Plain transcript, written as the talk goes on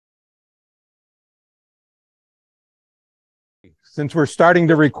Since we're starting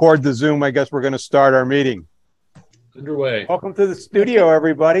to record the Zoom, I guess we're going to start our meeting. Underway. Welcome to the studio,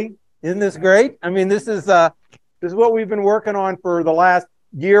 everybody. Isn't this great? I mean, this is what we've been working on for the last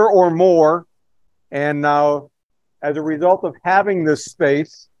year or more. And now, as a result of having this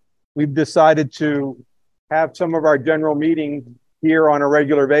space, we've decided to have some of our general meetings here on a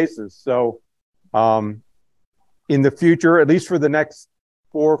regular basis. So in the future, at least for the next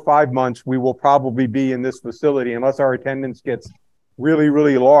 4 or 5 months, we will probably be in this facility unless our attendance gets really,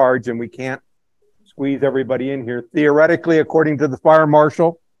 really large and we can't squeeze everybody in here. Theoretically, according to the fire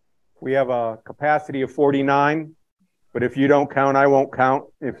marshal, we have a capacity of 49, but if you don't count, I won't count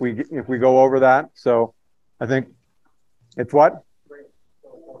if we go over that. So I think it's what?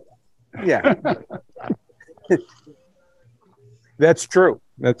 Yeah. That's true.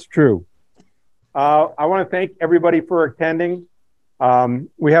 That's true. I want to thank everybody for attending.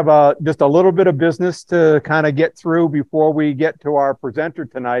 We have just a little bit of business to kind of get through before we get to our presenter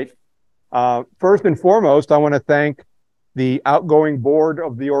tonight. First and foremost, I want to thank the outgoing board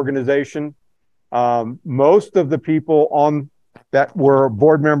of the organization. Most of the people that were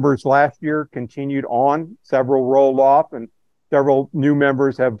board members last year continued on. Several rolled off, and several new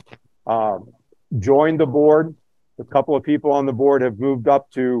members have joined the board. A couple of people on the board have moved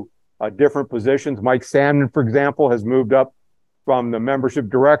up to different positions. Mike Sandman, for example, has moved up from the membership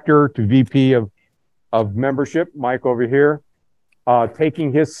director to VP of membership. Mike over here,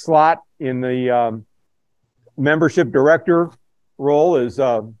 taking his slot in the membership director role is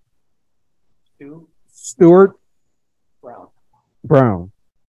Stuart Brown.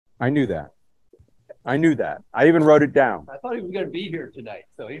 I knew that. I even wrote it down. I thought he was going to be here tonight,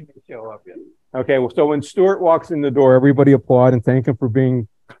 so he didn't show up yet. Okay, well, so when Stuart walks in the door, everybody applaud and thank him for being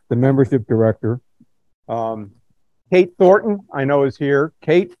the membership director. Kate Thornton, I know, is here.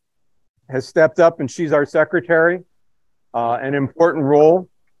 Kate has stepped up and she's our secretary, an important role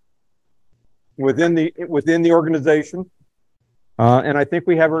within the organization. And I think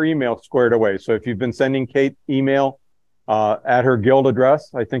we have her email squared away. So if you've been sending Kate email at her guild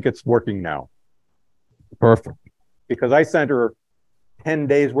address, I think it's working now. Perfect. Because I sent her 10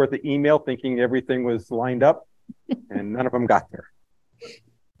 days worth of email thinking everything was lined up and none of them got there.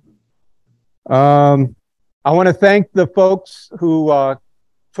 I want to thank the folks who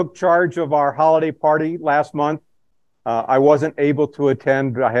took charge of our holiday party last month. I wasn't able to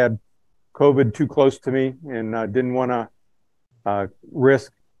attend. I had COVID too close to me and didn't want to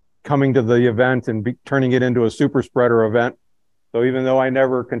risk coming to the event and turning it into a super spreader event. So even though I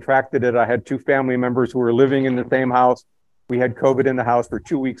never contracted it, I had 2 family members who were living in the same house. We had COVID in the house for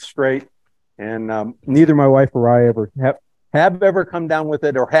 2 weeks straight, and neither my wife or I ever have ever come down with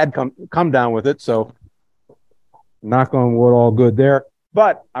it or had come down with it. So knock on wood, all good there.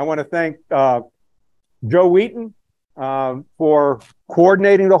 But I want to thank Joe Wheaton for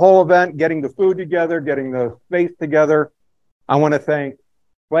coordinating the whole event, getting the food together, getting the space together. I want to thank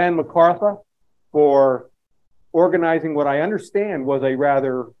Glenn MacArthur for organizing what I understand was a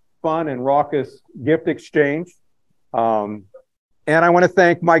rather fun and raucous gift exchange. And I want to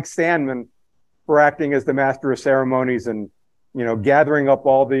thank Mike Sandman for acting as the master of ceremonies and, gathering up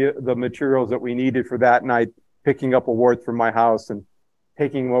all the materials that we needed for that night, picking up awards from my house and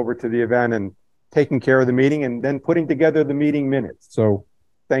taking them over to the event and taking care of the meeting and then putting together the meeting minutes. So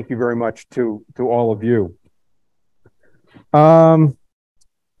thank you very much to all of you. Bill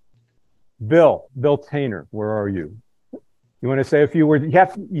Tainer, where are you? You want to say a few words?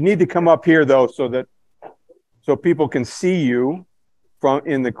 You need to come up here though, so people can see you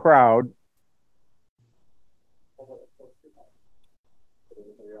in the crowd.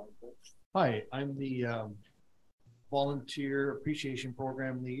 Hi, I'm the Volunteer Appreciation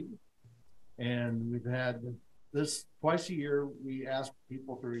Program lead, and we've had this twice a year. We ask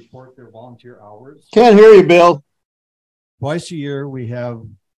people to report their volunteer hours. Can't hear you, Bill. Twice a year, we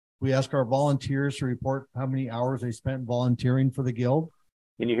ask our volunteers to report how many hours they spent volunteering for the guild.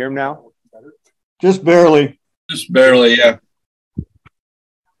 Can you hear him now? Just barely. Just barely, yeah.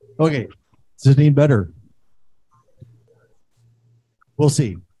 Okay, does it need better? We'll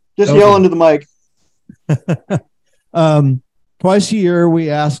see. Just yell into the mic. Twice a year, we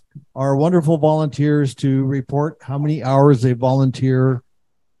ask our wonderful volunteers to report how many hours they volunteer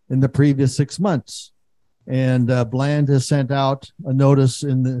in the previous 6 months. And Bland has sent out a notice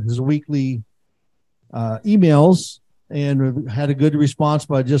in his weekly emails, and we've had a good response,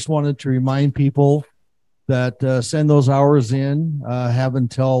 but I just wanted to remind people that send those hours in, have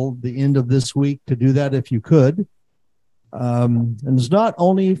until the end of this week to do that if you could. And it's not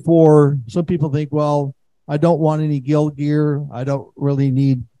only for, some people think, well, I don't want any guild gear. I don't really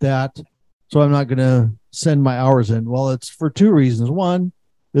need that. so I'm not going to send my hours in. Well, it's for two reasons. One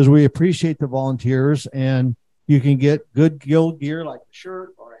is we appreciate the volunteers, and you can get good guild gear like a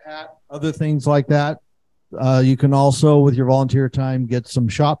shirt or a hat, other things like that. You can also, with your volunteer time, get some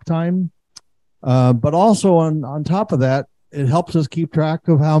shop time. But also on top of that, it helps us keep track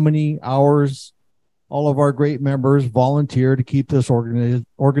of how many hours all of our great members volunteer to keep this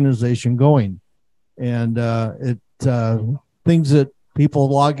organization going. And things that people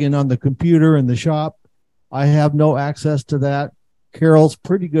log in on the computer in the shop, I have no access to that. Carol's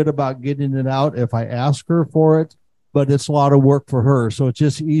pretty good about getting it out if I ask her for it, but it's a lot of work for her. So it's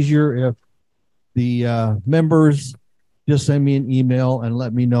just easier if the members just send me an email and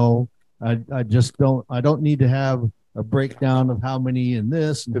let me know. I don't need to have a breakdown of how many in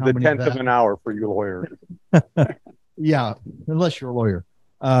this and To how the many tenth of of that. an hour for you lawyers. Yeah, unless you're a lawyer.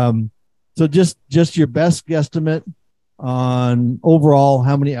 So just your best guesstimate on overall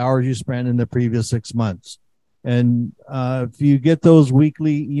how many hours you spent in the previous 6 months. And if you get those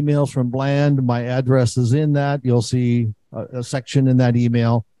weekly emails from Bland, my address is in that. You'll see a section in that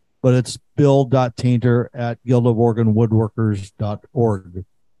email, but it's bill.tainter@guildoforegonwoodworkers.org.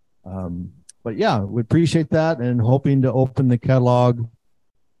 But yeah, we appreciate that and hoping to open the catalog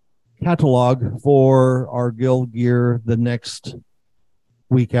for our guild gear the next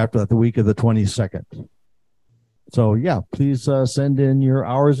week after that, the week of the 22nd. So yeah, please send in your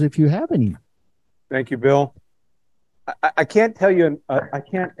hours if you have any. Thank you, Bill. I can't tell you, I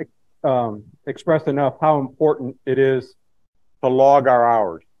can't express enough how important it is to log our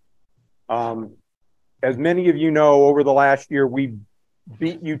hours. As many of you know, over the last year, we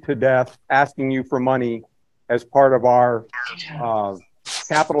beat you to death asking you for money as part of our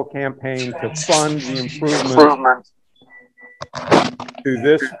capital campaign to fund the improvement to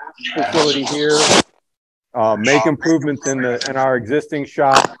this facility here, make improvements in our existing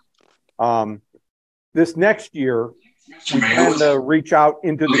shop. This next year, we plan to reach out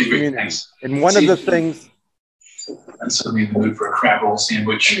into the community. And one of the things. I'm suddenly in the mood for a crab roll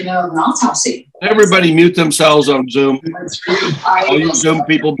sandwich. Everybody mute themselves on Zoom. All you Zoom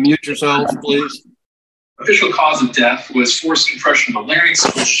people, mute yourselves, please. Official cause of death was forced compression of the larynx,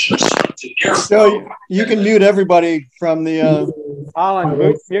 which to airflow. So you can mute everybody from the. Alan,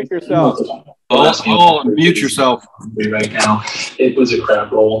 mute yourself. Oh, mute yourself. Right now, it was a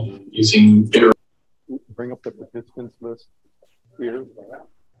crab roll using bitter. Bring up the participants list here,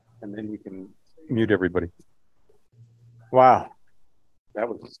 and then you can mute everybody. Wow, that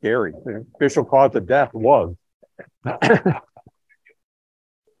was scary. The official cause of death was.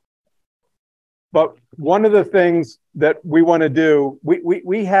 But one of the things that we want to do,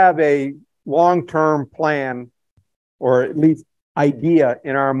 we have a long-term plan, or at least idea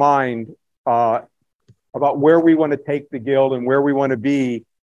in our mind about where we want to take the guild and where we want to be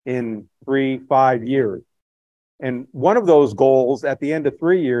in 3-5 years. And one of those goals at the end of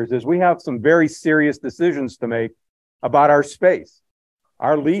 3 years is we have some very serious decisions to make about our space.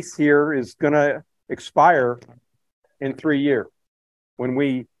 Our lease here is going to expire in 3 years. When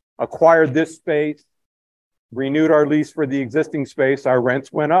we acquired this space, renewed our lease for the existing space, our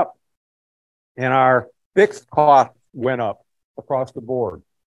rents went up and our fixed costs went up across the board.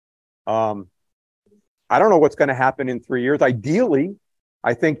 I don't know what's going to happen in 3 years. Ideally,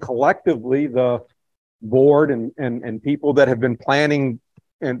 I think collectively the board and people that have been planning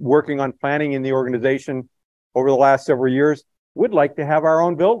and working on planning in the organization over the last several years would like to have our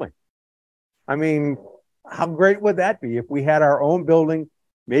own building. I mean, how great would that be if we had our own building?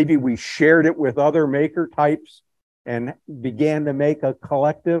 Maybe we shared it with other maker types and began to make a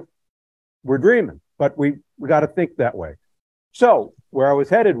collective. We're dreaming, but we got to think that way. So where I was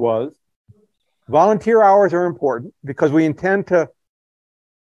headed was volunteer hours are important because we intend to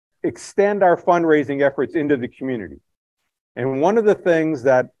extend our fundraising efforts into the community. And one of the things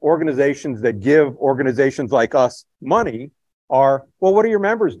that organizations that give organizations like us money are, well, what are your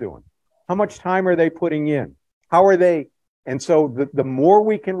members doing? How much time are they putting in? How are they? And so the more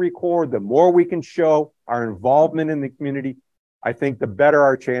we can record, the more we can show our involvement in the community, I think the better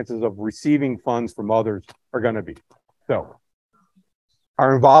our chances of receiving funds from others are going to be. So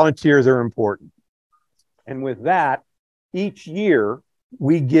our volunteers are important. And with that, each year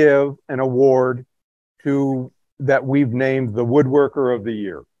we give an award that we've named the Woodworker of the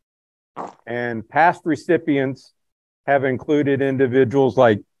Year. And past recipients have included individuals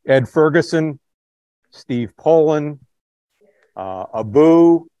like Ed Ferguson, Steve Poland,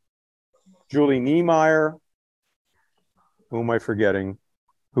 Abu, Julie Niemeyer, who am I forgetting?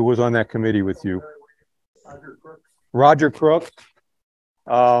 Who was on that committee with you? Roger Crook.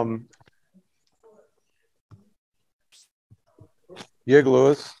 Yig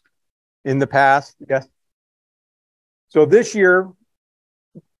Lewis. in the past. Yes. So this year,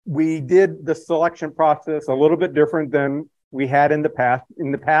 we did the selection process a little bit different than we had in the past.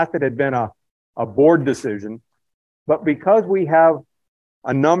 In the past, it had been a board decision. But because we have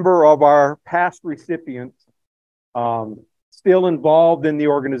a number of our past recipients still involved in the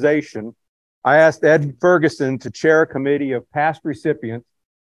organization, I asked Ed Ferguson to chair a committee of past recipients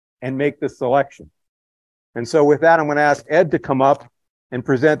and make the selection. And so with that, I'm going to ask Ed to come up and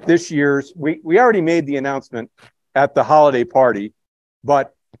present this year's. We already made the announcement at the holiday party,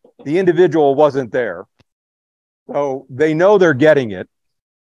 but the individual wasn't there. So they know they're getting it.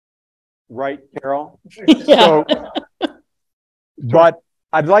 Right, Carol? Yeah. But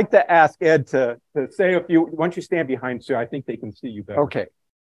I'd like to ask Ed to say a few. Why don't you stand behind Sue? I think they can see you better. Okay.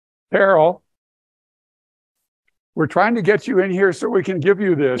 Carol, we're trying to get you in here so we can give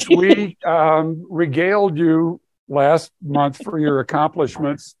you this. We regaled you last month for your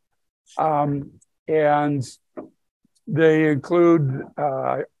accomplishments. And they include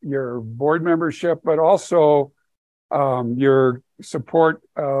your board membership, but also your support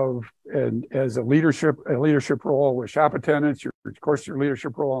of and as a leadership role with shop attendants, of course your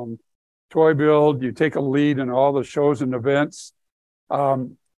leadership role on toy build. You take a lead in all the shows and events.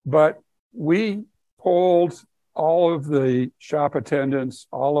 But we polled all of the shop attendants,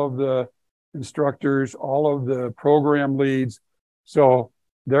 all of the instructors, all of the program leads. So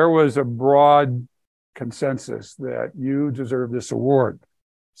there was a broad consensus that you deserve this award.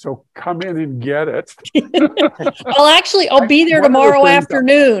 So come in and get it. Well, actually, I'll be there tomorrow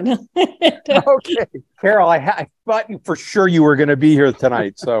afternoon. Okay. Carol, I thought for sure you were going to be here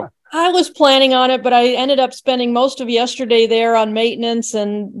tonight. So I was planning on it, but I ended up spending most of yesterday there on maintenance,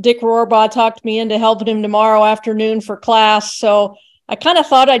 and Dick Rohrbaugh talked me into helping him tomorrow afternoon for class. So I kind of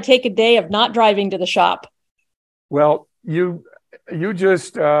thought I'd take a day of not driving to the shop. Well, you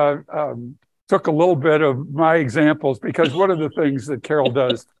just took a little bit of my examples, because one of the things that Carol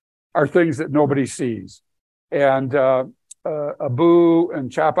does are things that nobody sees. And Abu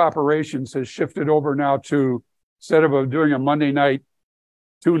and Chop Operations has shifted over now to, instead of doing a Monday night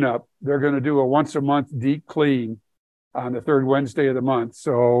tune-up, they're going to do a once-a-month deep clean on the third Wednesday of the month.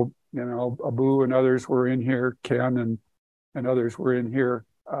 So, you know, Abu and others were in here, Ken and others were in here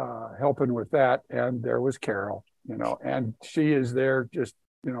helping with that. And there was Carol, you know, and she is there just,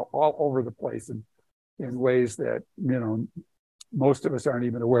 you know, all over the place in ways that, you know, most of us aren't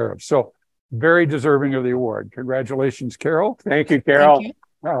even aware of. So very deserving of the award. Congratulations, Carol. thank you, Carol. Thank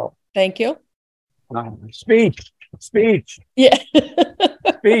you. Oh, Thank you. Speech. Yeah.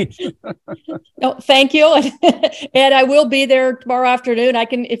 Speech. No, thank you. And I will be there tomorrow afternoon. I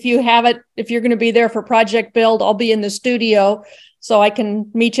can, if you have it, if you're going to be there for Project Build, I'll be in the studio so I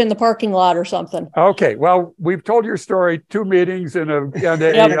can meet you in the parking lot or something. okay. Well, we've told your story, 2 meetings and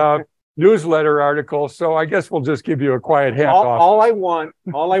a newsletter article. So I guess we'll just give you a quiet handoff. All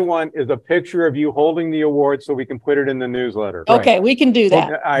I want is a picture of you holding the award so we can put it in the newsletter. Okay, we can do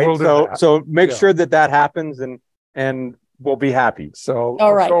that. All right, We'll do that. so make sure that happens, and we'll be happy. So,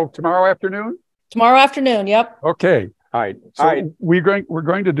 All right. So tomorrow afternoon? Tomorrow afternoon, yep. Okay. All right. So we're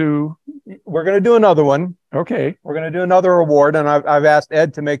going to do, We're going to do another one. okay. We're going to do another award, and I've asked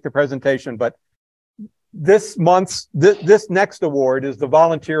Ed to make the presentation, but this next award is the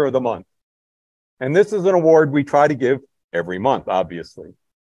Volunteer of the Month. And this is an award we try to give every month, obviously.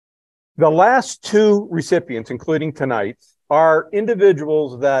 The last 2 recipients, including tonight's, are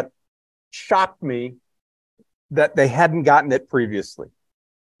individuals that shocked me that they hadn't gotten it previously.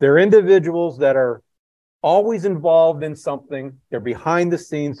 They're individuals that are always involved in something. They're behind the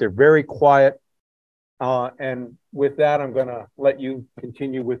scenes. They're very quiet. And with that, I'm going to let you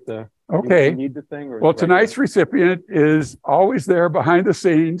continue with the. Okay. You need the thing. Or Well, tonight's recipient is always there behind the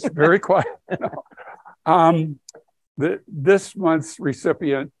scenes, very quiet. This month's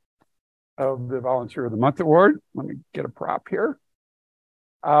recipient of the Volunteer of the Month Award, let me get a prop here,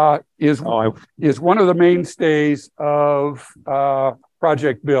 is one of the mainstays of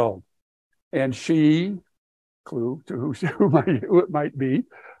Project Build. And she, clue to who it might be,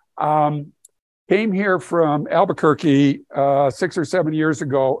 came here from Albuquerque 6 or 7 years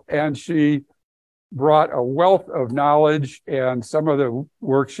ago, and she brought a wealth of knowledge, and some of the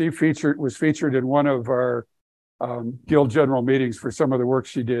work she was featured in one of our guild general meetings for some of the work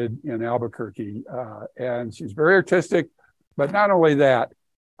she did in Albuquerque. And she's very artistic, but not only that,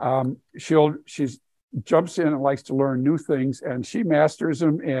 she jumps in and likes to learn new things, and she masters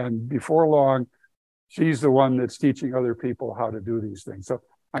them. And before long, she's the one that's teaching other people how to do these things. So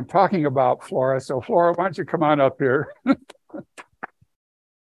I'm talking about Flora. So Flora, why don't you come on up here?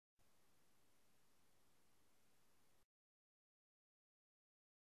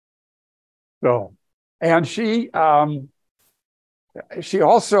 So, and she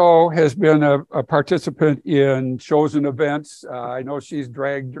also has been a participant in shows and events. I know she's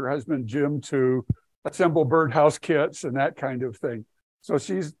dragged her husband Jim to assemble birdhouse kits and that kind of thing. So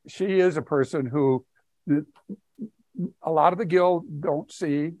she is a person who a lot of the Guild don't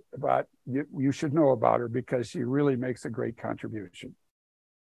see, but you should know about her because she really makes a great contribution.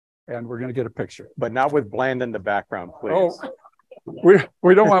 And we're going to get a picture. But not with Bland in the background, please. Oh,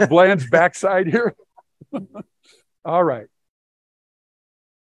 we don't want Bland's backside here. All right.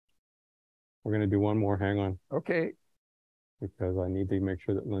 We're going to do one more. Hang on. Okay. Because I need to make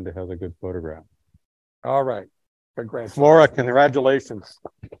sure that Linda has a good photograph. All right. Congratulations. Flora, congratulations.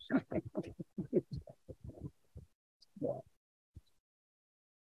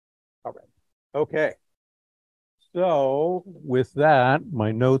 All right. Okay. So with that,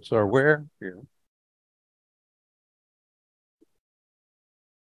 my notes are where? Here.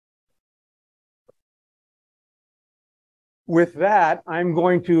 With that, I'm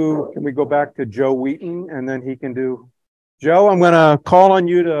going to, can we go back to Joe Wheaton and then he can do, Joe, I'm going to call on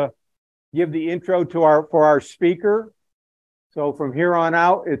you to give the intro to our speaker. So from here on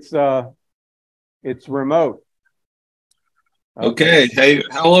out, it's remote. Okay. Hey,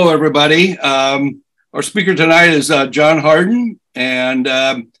 hello, everybody. Our speaker tonight is John Harden. And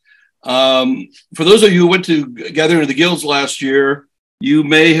for those of you who went to Gathering of the Guilds last year, you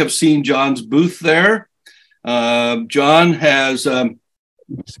may have seen John's booth there. John has makes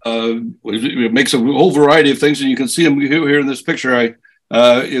a whole variety of things, and you can see him here in this picture.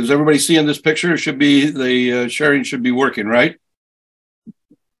 Is everybody seeing this picture? It should be the sharing should be working, right?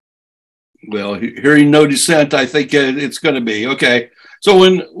 Well, hearing no dissent, I think it's going to be okay. So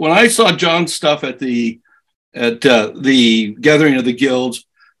when I saw John's stuff at the Gathering of the Guilds,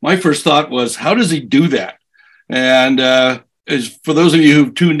 my first thought was, how does he do that? And as for those of you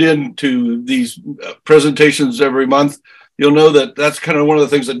who've tuned in to these presentations every month, you'll know that that's kind of one of the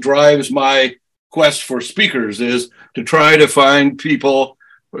things that drives my quest for speakers, is to try to find people,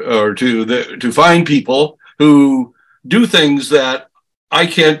 or to find people who do things that I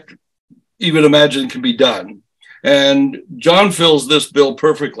can't even imagine can be done. And John fills this bill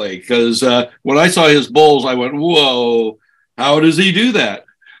perfectly, because when I saw his bowls, I went, whoa, how does he do that?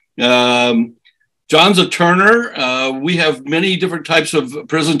 John's a turner. We have many different types of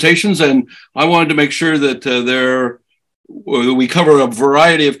presentations, and I wanted to make sure that we cover a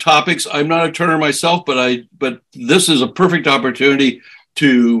variety of topics. I'm not a turner myself, but this is a perfect opportunity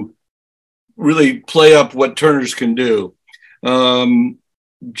to really play up what turners can do.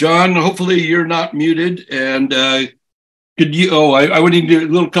 John, hopefully you're not muted, and could you? Oh, I would need to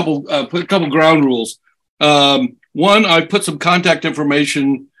do put a couple ground rules. One, I put some contact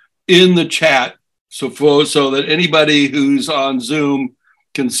information in the chat, so that anybody who's on Zoom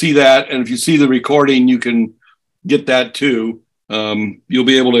can see that, and if you see the recording, you can get that too. You'll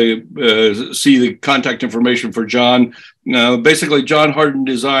be able to see the contact information for John. Basically, John Harden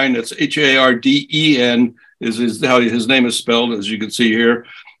Design. That's Harden is how his name is spelled, as you can see here.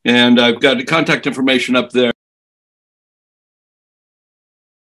 And I've got the contact information up there.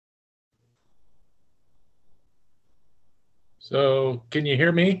 So can you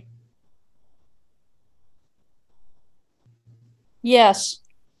hear me? Yes.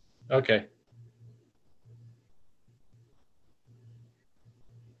 Okay.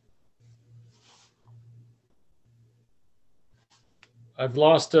 I've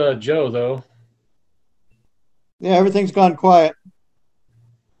lost Joe, though. Yeah, everything's gone quiet.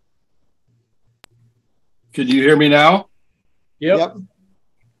 Could you hear me now? Yep.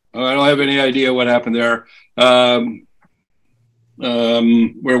 Oh, I don't have any idea what happened there.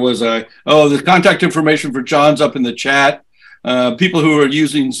 Where was I? Oh, the contact information for John's up in the chat. People who are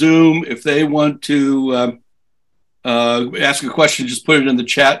using Zoom, if they want to ask a question, just put it in the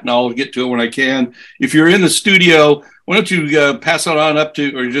chat and I'll get to it when I can. If you're in the studio, why don't you pass it on up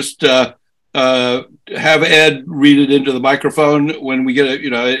to, or just have Ed read it into the microphone when we get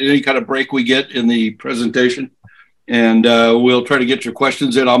any kind of break we get in the presentation, and we'll try to get your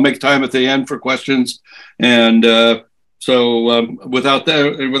questions in. I'll make time at the end for questions. And so without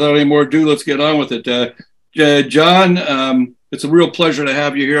any more ado, let's get on with it. John, it's a real pleasure to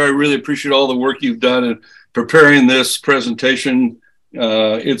have you here. I really appreciate all the work you've done in preparing this presentation.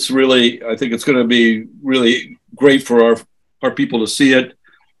 It's really, I think it's going to be really great for our people to see it.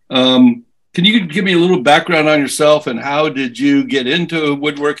 Can you give me a little background on yourself, and how did you get into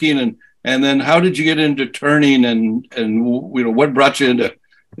woodworking, and then how did you get into turning, and what brought you into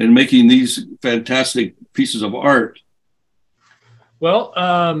making these fantastic pieces of art?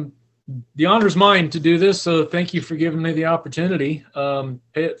 Well, the honor's mine to do this. So thank you for giving me the opportunity.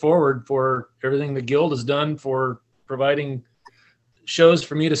 Pay it forward for everything the guild has done for providing shows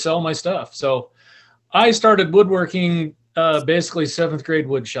for me to sell my stuff. So I started woodworking basically 7th grade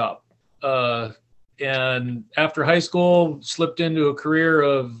wood shop. And after high school, slipped into a career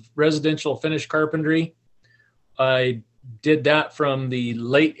of residential finish carpentry. I did that from the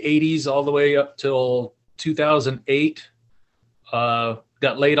late 80s all the way up till 2008.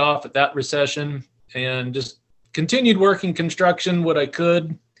 Got laid off at that recession and just continued working construction what I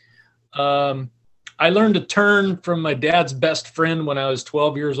could. I learned to turn from my dad's best friend when I was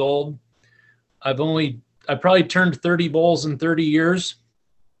 12 years old. I probably turned 30 bowls in 30 years.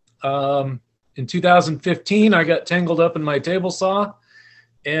 In 2015, I got tangled up in my table saw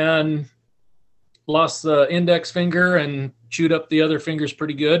and lost the index finger and chewed up the other fingers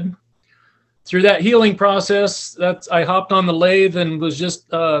pretty good. Through that healing process, I hopped on the lathe and was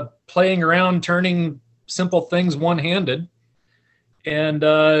just playing around, turning simple things one-handed. And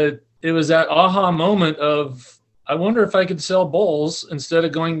it was that aha moment of, I wonder if I could sell bowls instead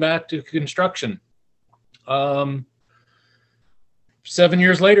of going back to construction. 7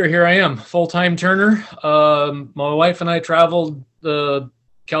 years later, here I am, full-time turner. My wife and I traveled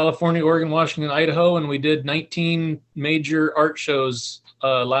California, Oregon, Washington, Idaho, and we did 19 major art shows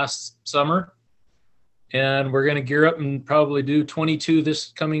last summer. And we're going to gear up and probably do 22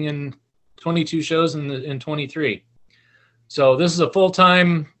 shows in 23. So this is a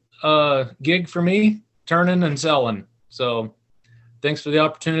full-time gig for me, turning and selling. So thanks for the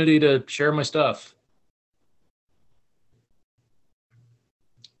opportunity to share my stuff.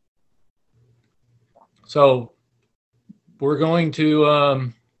 So we're going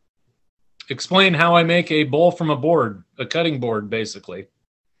to explain how I make a bowl from a board, a cutting board, basically.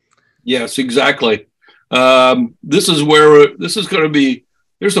 Yes, exactly. This is going to be,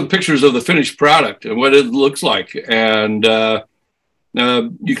 there's some pictures of the finished product and what it looks like. And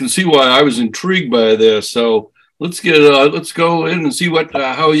you can see why I was intrigued by this. So let's go in and see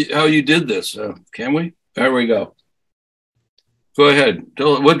how you did this. Can we? There we go. Go ahead.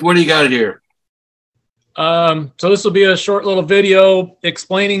 What do you got here? So this will be a short little video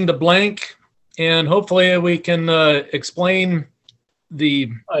explaining the blank, and hopefully we can explain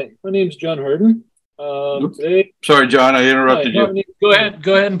the. Hi, my name's John Harden. Today. Sorry, John, I interrupted you. Go ahead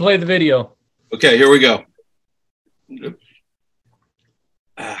and play the video. Okay, here we go. Come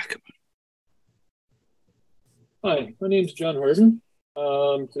on. Hi, my name's John Harden.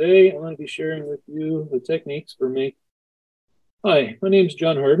 Today I'm going to be sharing with you the techniques for making. Hi, my name's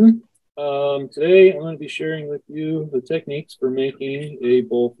John Harden. Today I'm going to be sharing with you the techniques for making a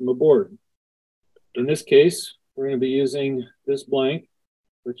bowl from a board. In this case, we're going to be using this blank,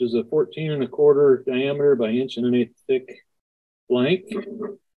 which is a 14 1/4 diameter by 1 1/8 thick blank.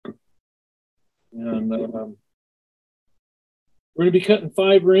 And we're going to be cutting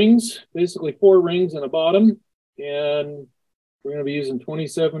 5 rings, basically 4 rings and a bottom. And we're going to be using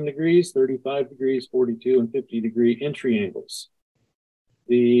 27 degrees, 35 degrees, 42, and 50 degree entry angles.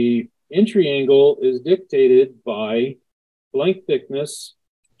 The entry angle is dictated by blank thickness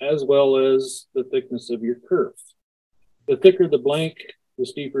as well as the thickness of your kerf. The thicker the blank, the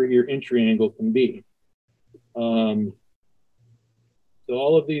steeper your entry angle can be. So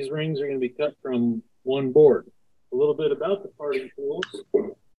all of these rings are going to be cut from one board. A little bit about the parting tools.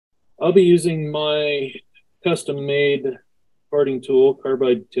 I'll be using my custom-made parting tool,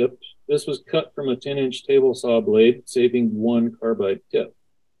 carbide tip. This was cut from a 10-inch table saw blade, saving 1 carbide tip.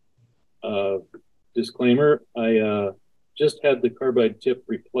 Disclaimer, I just had the carbide tip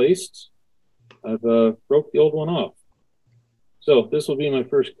replaced. I've broke the old one off. So this will be my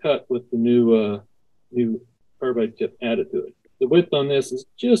first cut with the new carbide tip added to it. The width on this is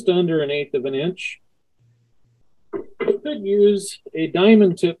just under 1/8 of an inch. I could use a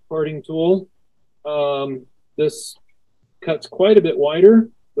diamond tip parting tool. This cuts quite a bit wider,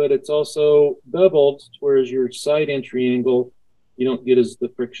 but it's also beveled, whereas your side entry angle, you don't get as the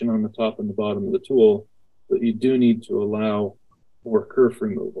friction on the top and the bottom of the tool, but you do need to allow more kerf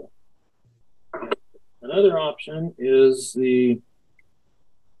removal. Another option is the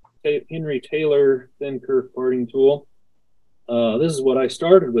Henry Taylor thin kerf parting tool. This is what I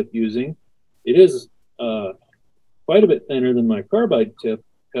started with using. It is quite a bit thinner than my carbide tip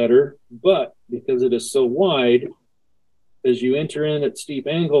cutter, but because it is so wide, as you enter in at steep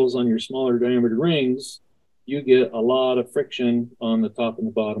angles on your smaller diameter rings, you get a lot of friction on the top and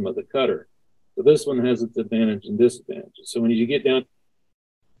the bottom of the cutter. So this one has its advantage and disadvantages. So when you get down.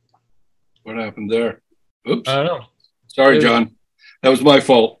 What happened there? Oops. I don't know. Sorry, John. That was my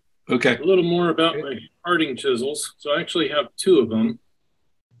fault. Okay. A little more about my parting chisels. So I actually have 2 of them.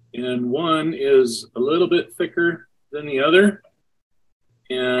 and one is a little bit thicker than the other.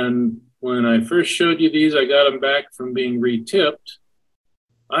 And when I first showed you these, I got them back from being re-tipped.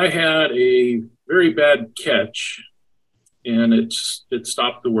 I had a very bad catch, and it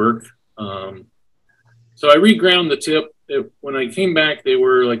stopped the work. So I reground the tip. When I came back, they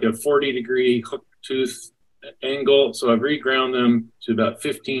were like a 40-degree hook tooth angle. So I've reground them to about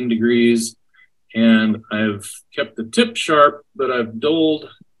 15 degrees, and I've kept the tip sharp, but I've dulled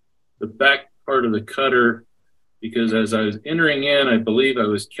the back part of the cutter, because as I was entering in, I believe I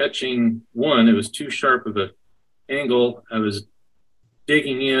was catching one. It was too sharp of an angle. I was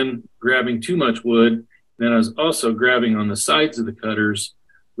digging in, grabbing too much wood. Then I was also grabbing on the sides of the cutters,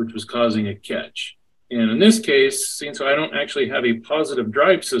 which was causing a catch. And in this case, since I don't actually have a positive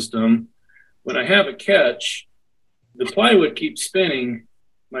drive system, when I have a catch, the plywood keeps spinning,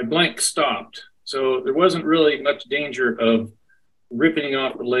 my blank stopped. So there wasn't really much danger of ripping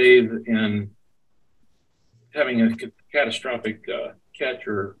off the lathe and having a catastrophic catch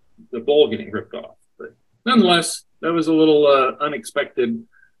or the bowl getting ripped off. But nonetheless, that was a little unexpected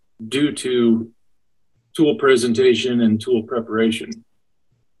due to tool presentation and tool preparation.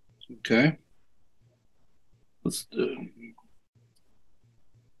 Okay.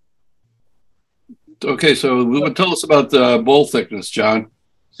 Okay, so tell us about the bowl thickness, John.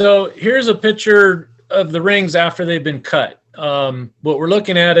 So here's a picture of the rings after they've been cut. What we're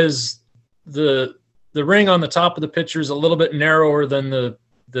looking at is the ring on the top of the picture is a little bit narrower than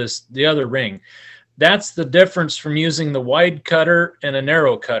the other ring. That's the difference from using the wide cutter and a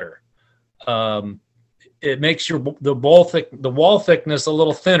narrow cutter. It makes the wall thickness a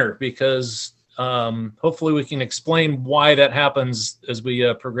little thinner, because hopefully we can explain why that happens as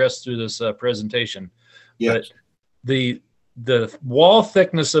we progress through this presentation. Yes. But the wall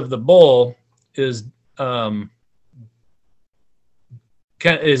thickness of the bowl is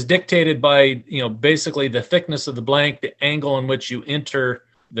dictated by, basically the thickness of the blank, the angle in which you enter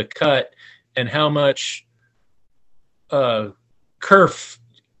the cut, and how much kerf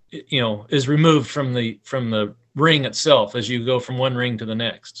is removed from the ring itself as you go from one ring to the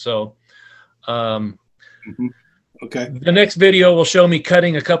next. So okay, the next video will show me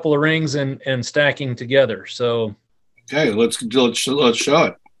cutting a couple of rings and stacking together. So okay, let's show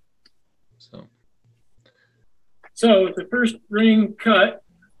it. So with the first ring cut,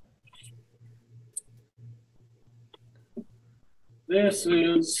 this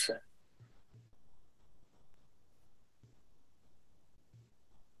is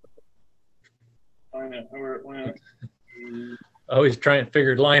find out where it went. Always trying to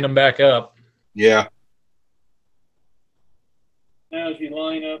figure line them back up. Yeah. Now as you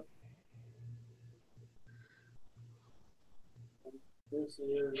line up,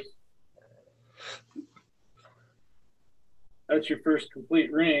 that's your first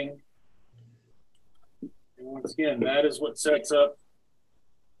complete ring. And once again, that is what sets up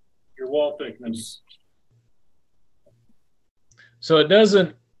your wall thickness. So it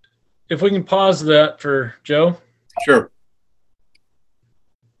doesn't, if we can pause that for Joe. Sure.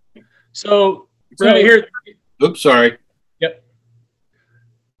 So right here. Oops, sorry. Yep.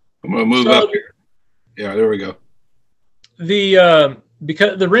 I'm going to move up. Yeah, there we go.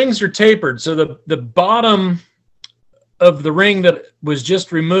 Because the rings are tapered, so the bottom of the ring that was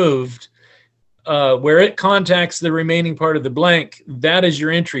just removed, where it contacts the remaining part of the blank, that is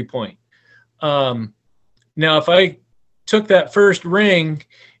your entry point. Now, if I took that first ring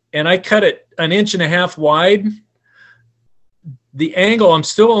and I cut it 1.5 inches wide, the angle, I'm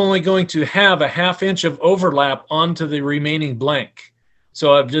still only going to have 1/2 inch of overlap onto the remaining blank.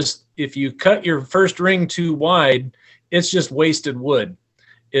 So if you cut your first ring too wide, it's just wasted wood.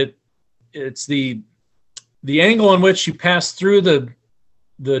 It's the angle in which you pass through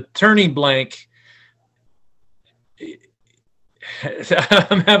the turning blank.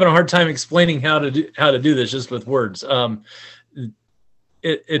 I'm having a hard time explaining how to do this just with words.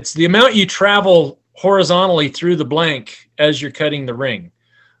 It's the amount you travel horizontally through the blank as you're cutting the ring.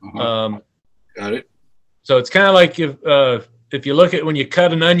 Got it. So it's kind of like if you look at when you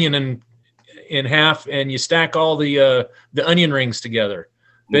cut an onion in half and you stack all the onion rings together.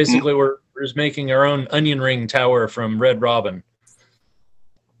 Basically, we're just making our own onion ring tower from Red Robin.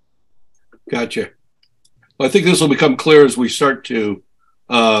 Gotcha. Well, I think this will become clear as we start to,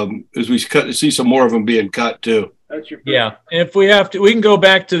 as we see some more of them being cut too. That's your first. Yeah, and if we have to, we can go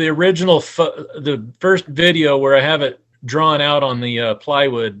back to the original, the first video where I have it drawn out on the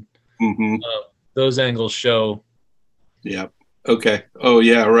plywood. Those angles show. Yeah. Okay. Oh,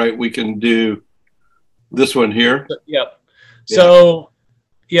 yeah. Right. We can do this one here. Yep. So,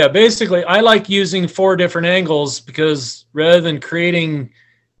 yeah, basically, I like using 4 different angles because rather than creating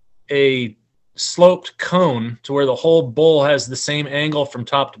a sloped cone to where the whole bowl has the same angle from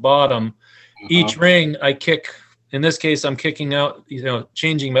top to bottom. Each ring I kick, in this case, I'm kicking out,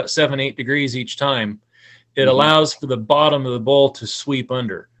 changing about 7-8 degrees each time. It allows for the bottom of the bowl to sweep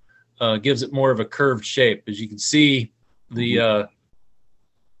under. Gives it more of a curved shape. As you can see, the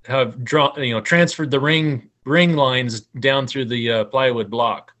how I've drawn, transferred the ring lines down through the plywood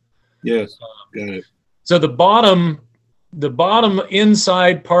block. Yes, got it. So the bottom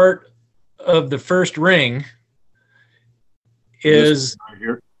inside part of the first ring is right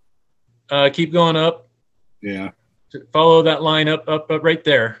here. Keep going up. Yeah. Follow that line up right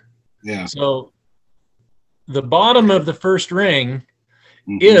there. Yeah. So the bottom of the first ring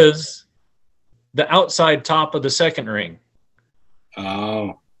is the outside top of the second ring.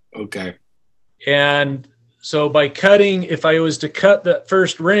 Oh, okay. And so by cutting, if I was to cut that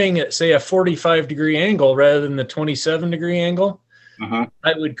first ring at, say, a 45-degree angle rather than the 27-degree angle,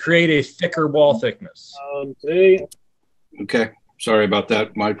 I would create a thicker wall thickness. Okay. Sorry about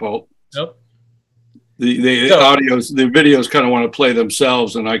that. My fault. Nope. The videos kind of want to play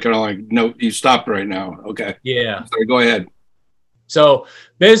themselves, and I kind of like, no, you stopped right now. Okay. Yeah. Sorry, go ahead. So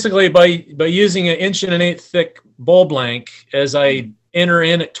basically, by using an 1 1/8 thick bowl blank, as I enter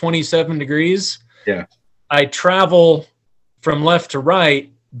in at 27 degrees, I travel from left to right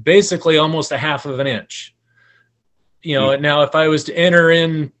basically almost a 1/2 inch. Now if I was to enter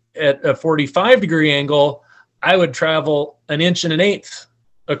in at a 45-degree angle, I would travel 1 1/8 inches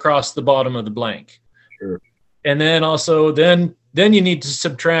across the bottom of the blank. Sure. And then also then you need to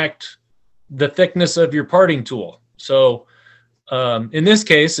subtract the thickness of your parting tool. So in this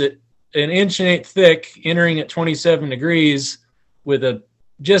case, an 1 1/8 thick, entering at 27 degrees with a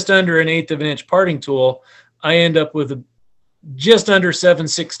just under 1/8 of an inch parting tool, I end up with just under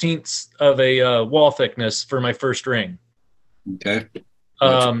 7/16 of a wall thickness for my first ring. Okay.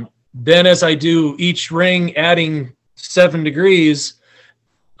 Then as I do each ring adding 7 degrees,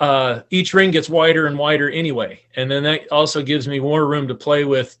 each ring gets wider and wider anyway. And then that also gives me more room to play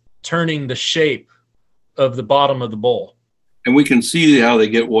with turning the shape of the bottom of the bowl. And we can see how they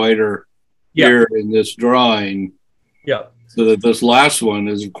get wider here in this drawing. Yeah. So that this last one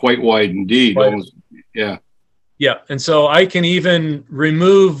is quite wide indeed. Almost, yeah. Yeah. And so I can even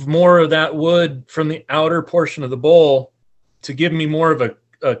remove more of that wood from the outer portion of the bowl to give me more of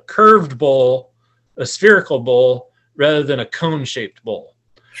a curved bowl, a spherical bowl, rather than a cone-shaped bowl.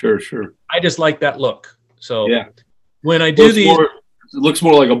 Sure, sure. I just like that look. So yeah, when I do these, it looks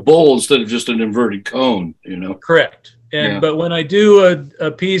more like a bowl instead of just an inverted cone, Correct. And but when I do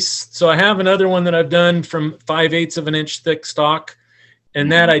a piece, so I have another one that I've done from 5/8 of an inch thick stock, and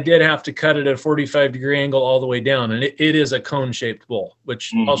that I did have to cut it at a 45-degree angle all the way down, and it is a cone-shaped bowl,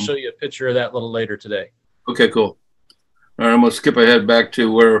 which I'll show you a picture of that a little later today. Okay, cool. All right, I'm gonna skip ahead back to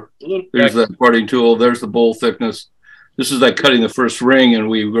where there's that parting tool. There's the bowl thickness. This is like cutting the first ring, and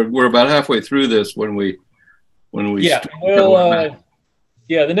we're about halfway through this when we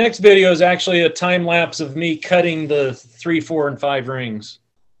yeah, the next video is actually a time lapse of me cutting the 3, 4, and 5 rings.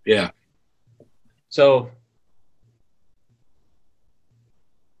 Yeah. So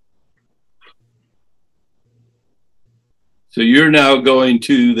you're now going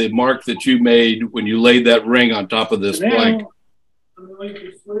to the mark that you made when you laid that ring on top of this blank. I'm going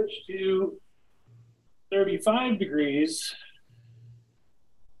to switch to 35 degrees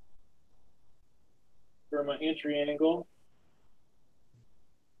for my entry angle.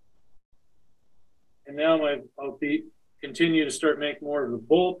 And now I'll continue to start making more of the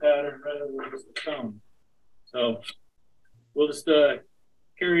bowl pattern rather than just the cone. So we'll just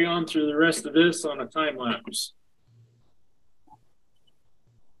carry on through the rest of this on a time lapse.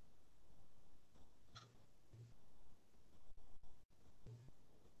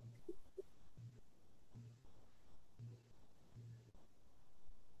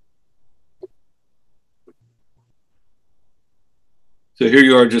 So here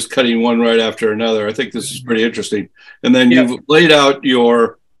you are just cutting one right after another. I think this is pretty interesting. And then you've laid out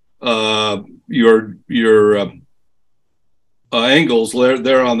your angles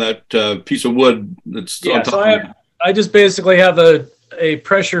there on that piece of wood that's on top. So I just basically have a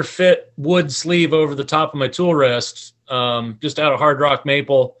pressure fit wood sleeve over the top of my tool rest, just out of hard rock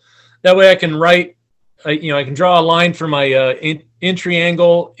maple. That way I can I can draw a line for my entry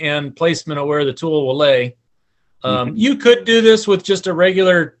angle and placement of where the tool will lay. You could do this with just a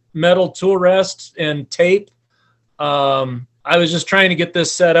regular metal tool rest and tape. I was just trying to get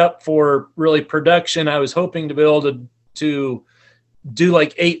this set up for really production. I was hoping to be able to do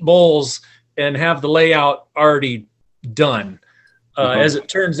like 8 bowls and have the layout already done. As it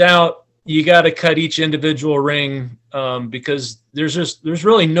turns out, you got to cut each individual ring because there's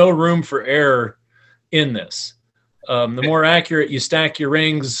really no room for error in this. The more accurate you stack your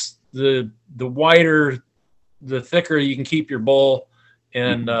rings, the wider, the thicker you can keep your bowl,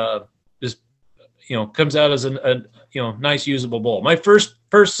 and just comes out as a nice usable bowl. My first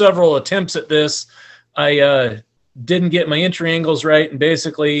several attempts at this, I didn't get my entry angles right, and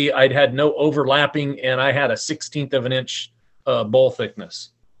basically I'd had no overlapping, and I had a 1/16 of an inch bowl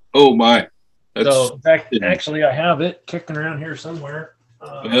thickness. Oh my! So in fact, actually, I have it kicking around here somewhere.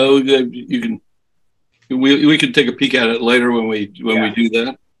 Well, you can. We can take a peek at it later when we do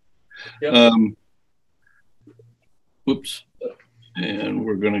that. Yep. Whoops. And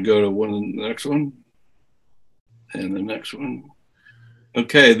we're going to go to the next one. And the next one.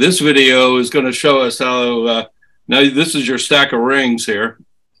 Okay, this video is going to show us how, now this is your stack of rings here.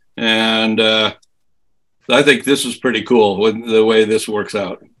 And I think this is pretty cool with the way this works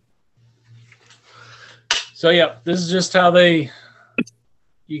out. So yeah, this is just how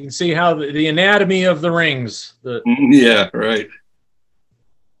you can see how the anatomy of the rings. Yeah, right.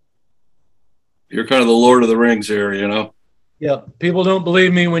 You're kind of the Lord of the Rings here, Yeah, people don't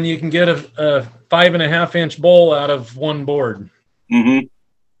believe me when you can get a 5.5 inch bowl out of one board. Mm-hmm.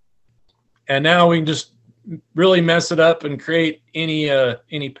 And now we can just really mess it up and create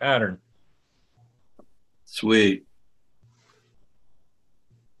any pattern. Sweet.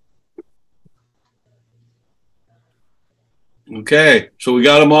 Okay, so we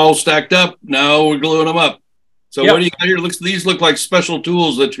got them all stacked up. Now we're gluing them up. So Yep. what do you got here? These look like special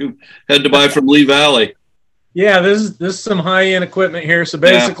tools that you had to buy from Lee Valley. Yeah, this is some high-end equipment here. So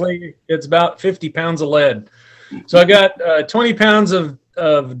basically, it's about 50 pounds of lead. So I got 20 pounds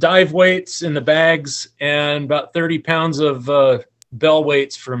of dive weights in the bags and about 30 pounds of bell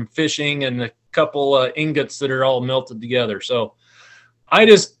weights from fishing and a couple ingots that are all melted together. So I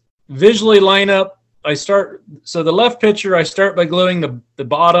just visually line up. So the left picture, I start by gluing the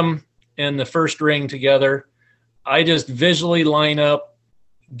bottom and the first ring together. I just visually line up,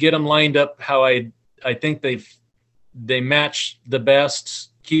 get them lined up how I think they match the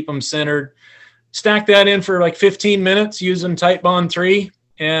best, keep them centered, stack that in for like 15 minutes using Tight Bond 3.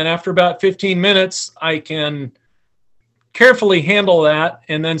 And after about 15 minutes, I can carefully handle that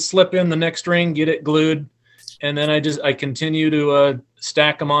and then slip in the next ring, get it glued. And then I continue to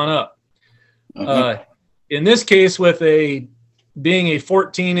stack them on up. In this case, with being a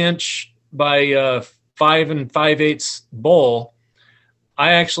 14-inch by 5 5/8 bowl,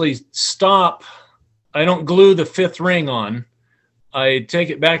 I actually stop. I don't glue the 5th ring on. I take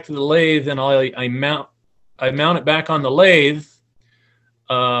it back to the lathe and I mount it back on the lathe.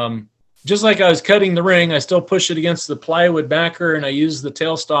 Just like I was cutting the ring, I still push it against the plywood backer and I use the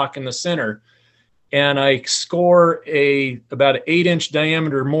tailstock in the center. And I score about an 8-inch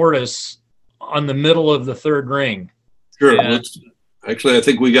diameter mortise on the middle of the 3rd ring. Sure. Actually, I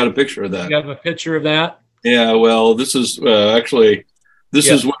think we got a picture of that. You have a picture of that? Yeah, well, this is this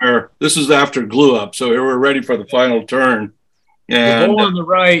is after glue up. So we're ready for the final turn. And the bowl on the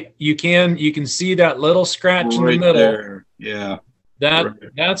right, you can see that little scratch in the middle. There. Yeah.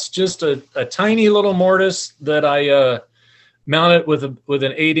 That's just a tiny little mortise that I mounted with an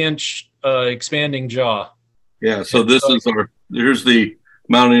 8-inch expanding jaw. Yeah, so here's the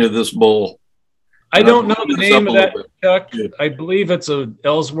mounting of this bowl. I don't know the name of that, Chuck. Yeah. I believe it's a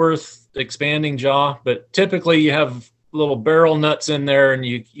Ellsworth expanding jaw, but typically you have little barrel nuts in there and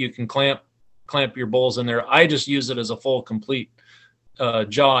you can clamp your bowls in there. I just use it as a full complete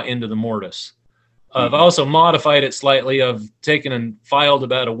jaw into the mortise. I've also modified it slightly. I've taken and filed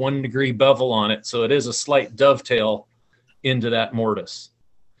about a 1-degree bevel on it, so it is a slight dovetail into that mortise.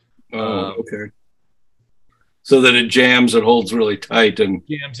 Oh, okay. So that it jams, it holds really tight and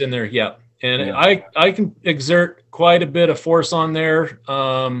jams in there. Yeah. And I can exert quite a bit of force on there.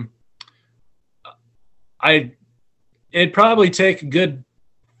 It'd probably take a good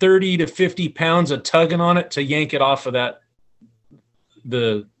 30 to 50 pounds of tugging on it to yank it off of that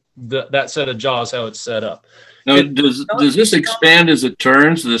set of jaws, how it's set up. Now, does this expand as it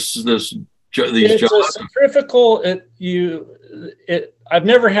turns? These jaws? A centrifugal. I've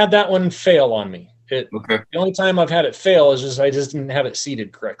never had that one fail on me. The only time I've had it fail is I just didn't have it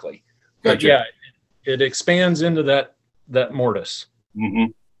seated correctly. But gotcha. yeah, it expands into that mortise. Mm-hmm.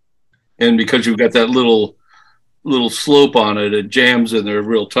 And because you've got that little slope on it, it jams in there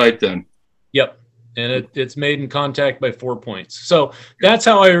real tight then. Yep. And it's made in contact by 4 points. So that's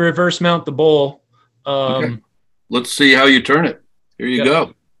how I reverse mount the bowl. Okay. Let's see how you turn it. Here you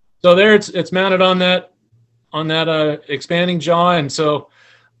go. So there it's mounted on that expanding jaw. And so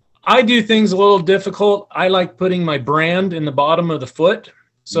I do things a little difficult. I like putting my brand in the bottom of the foot.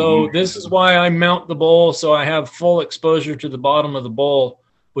 So this is why I mount the bowl so I have full exposure to the bottom of the bowl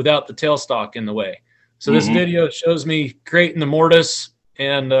without the tailstock in the way. So this video shows me creating the mortise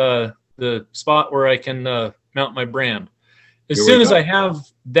and the spot where I can mount my brand. As soon as I have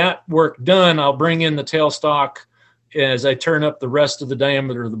that work done, I'll bring in the tailstock as I turn up the rest of the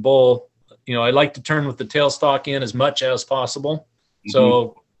diameter of the bowl. You know, I like to turn with the tailstock in as much as possible.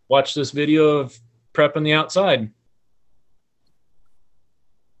 So watch this video of prepping the outside.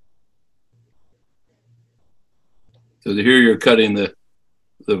 So here you're cutting the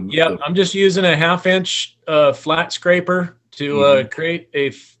I'm just using a 1/2 inch flat scraper to create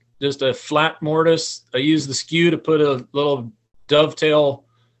just a flat mortise. I use the skew to put a little dovetail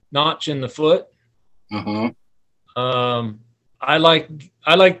notch in the foot. I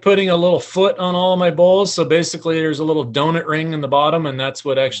like putting a little foot on all of my bowls. So basically there's a little donut ring in the bottom, and that's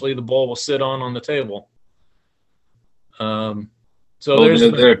what actually the bowl will sit on the table. So there's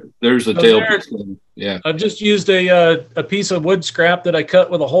the tail piece. Yeah. I've just used a piece of wood scrap that I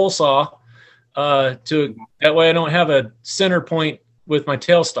cut with a hole saw to that way I don't have a center point with my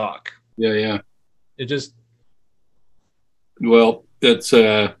tailstock. Yeah. It just that's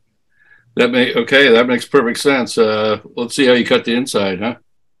that makes perfect sense. Let's see how you cut the inside, huh?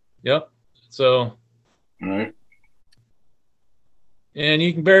 Yep. So all right. And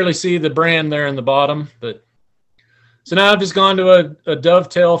you can barely see the brand there in the bottom, but so now I've just gone to a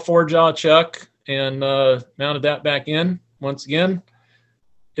dovetail 4-jaw chuck and mounted that back in. Once again,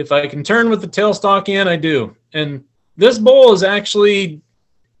 if I can turn with the tailstock in, I do. And this bowl is actually,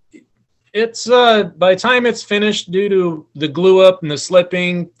 it's by the time it's finished, due to the glue up and the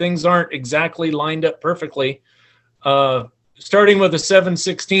slipping, things aren't exactly lined up perfectly. Starting with a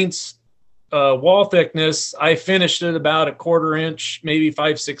 7/16 wall thickness, I finished it about a 1/4 inch, maybe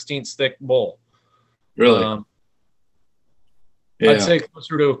 5/16 thick bowl. Really? I'd say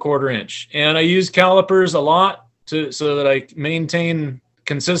closer to a 1/4 inch. And I use calipers a lot so that I maintain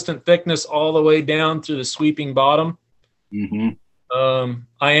consistent thickness all the way down through the sweeping bottom. I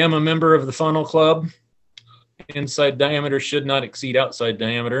am a member of the funnel club. Inside diameter should not exceed outside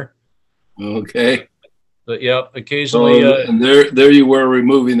diameter. Okay. But yeah, occasionally. And there you were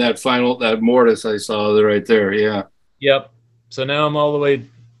removing that mortise I saw right there. Yeah. Yep. So now I'm all the way.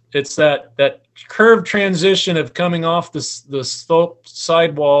 It's that curved transition of coming off the sloped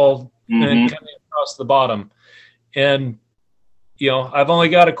sidewall and coming across the bottom. And, you know, I've only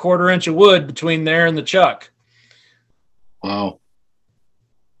got a 1/4 inch of wood between there and the chuck. Wow.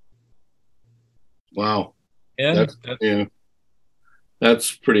 And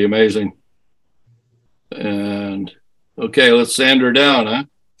that's pretty amazing. And okay, let's sand her down, huh?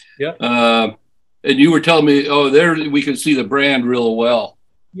 Yeah. And you were telling me, there we can see the brand real well.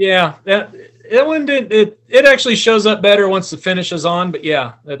 Yeah, that one did it actually shows up better once the finish is on, but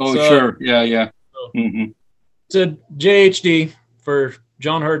yeah. Sure. Yeah. It's a JHD for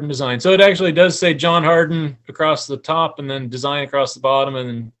John Harden Design. So it actually does say John Harden across the top and then design across the bottom and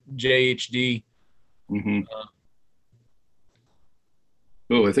then JHD.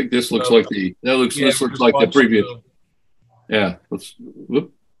 I think this looks like this looks like the previous. Yeah.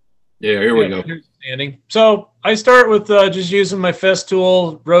 Here we go. Sanding. So I start with just using my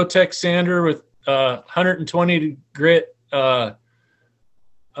Festool Rotex sander with 120 grit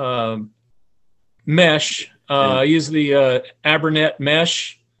mesh. I use the Abernet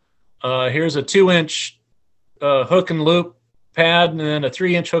mesh. Here's a 2-inch hook and loop pad and then a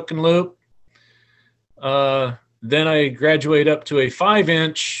 3-inch hook and loop. Then I graduate up to a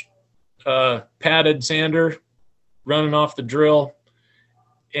 5-inch padded sander running off the drill.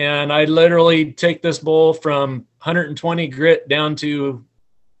 And I literally take this bowl from 120 grit down to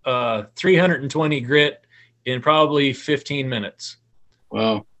 320 grit in probably 15 minutes.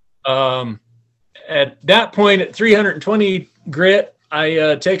 Wow. At that point, at 320 grit,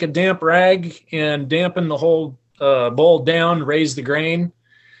 I take a damp rag and dampen the whole bowl down, raise the grain,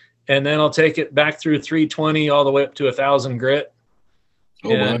 and then I'll take it back through 320 all the way up to 1,000 grit.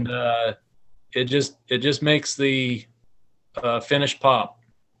 And it just makes the finish pop.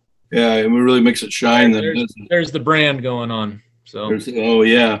 Yeah, it really makes it shine. There's the brand going on. So there's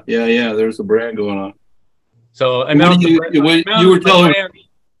the brand going on. So I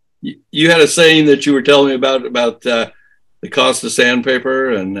you had a saying that you were telling me about the cost of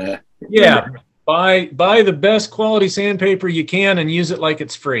sandpaper and buy the best quality sandpaper you can and use it like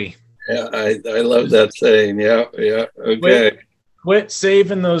it's free. Yeah, I love that saying. Yeah. Okay. Quit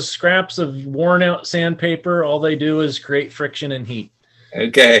saving those scraps of worn out sandpaper. All they do is create friction and heat.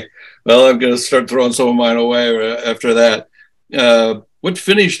 Okay. Well, I'm going to start throwing some of mine away after that. What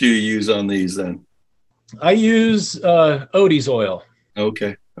finish do you use on these then? I use Odie's oil.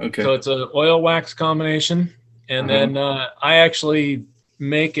 Okay. Okay. So it's an oil wax combination. And then I actually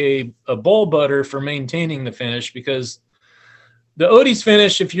make a bowl butter for maintaining the finish, because the Odie's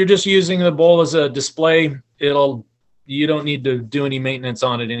finish, if you're just using the bowl as a display, you don't need to do any maintenance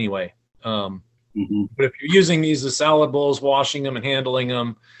on it anyway. But if you're using these as salad bowls, washing them and handling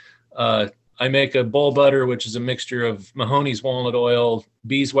them, I make a bowl butter, which is a mixture of Mahoney's walnut oil,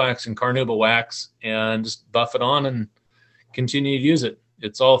 beeswax, and carnauba wax, and just buff it on and continue to use it.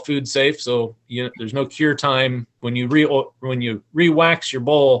 It's all food safe, so there's no cure time when you re-wax your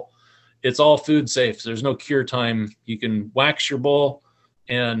bowl. It's all food safe. So there's no cure time. You can wax your bowl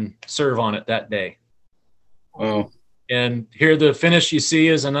and serve on it that day. Wow. And here the finish you see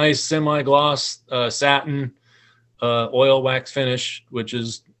is a nice semi-gloss satin oil wax finish, which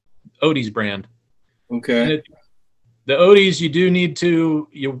is Odie's brand. Okay. The Odie's, you do need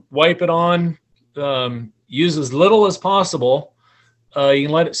to wipe it on, use as little as possible. You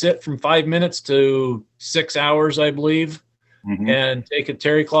can let it sit from 5 minutes to 6 hours, I believe, and take a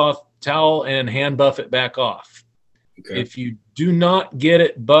terry cloth towel and hand buff it back off. Okay. If you do not get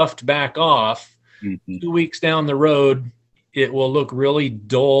it buffed back off, 2 weeks down the road, it will look really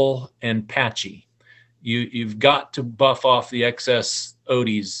dull and patchy. You've got to buff off the excess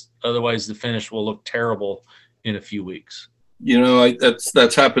Odie's, otherwise the finish will look terrible in a few weeks.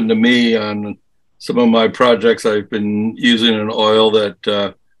 That's happened to me on some of my projects. I've been using an oil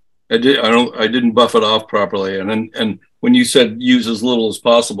that I didn't buff it off properly, and when you said use as little as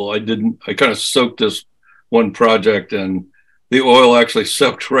possible, I kind of soaked this one project, and the oil actually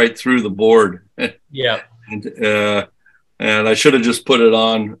soaked right through the board. Yeah. And I should have just put it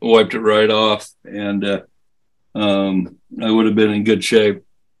on, wiped it right off, and I would have been in good shape.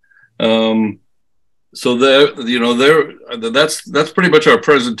 So that's pretty much our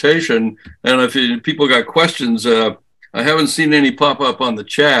presentation. And if people got questions, I haven't seen any pop up on the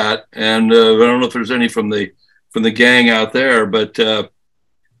chat, and I don't know if there's any from the gang out there. But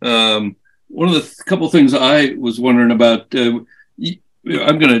one of the couple things I was wondering about, I'm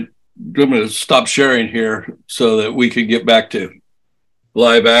gonna stop sharing here so that we can get back to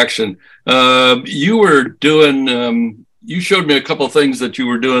live action. You were doing, you showed me a couple of things that you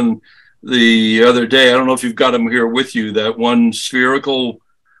were doing the other day. I don't know if you've got them here with you, that one spherical,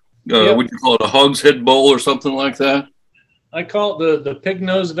 Yep. Would you call it a hogshead bowl or something like that? I call it the pig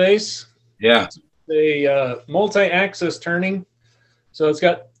nose vase. Yeah. It's a multi-axis turning. So it's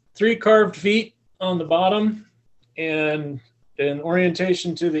got 3 carved feet on the bottom, and an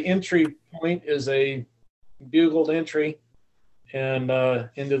orientation to the entry point is a bugled entry and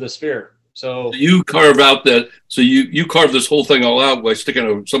into the sphere. So you carve out that. So you carve this whole thing all out by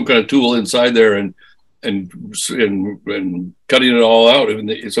sticking some kind of tool inside there and cutting it all out.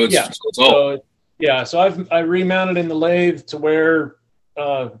 So it's all. So I remounted in the lathe to where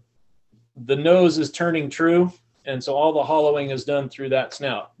the nose is turning true, and so all the hollowing is done through that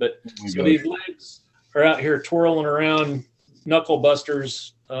snout. But so these legs are out here twirling around, knuckle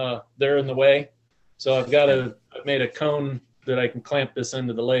busters. They're in the way. So I've made a cone that I can clamp this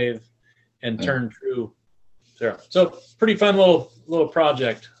into the lathe and turn true there. So pretty fun little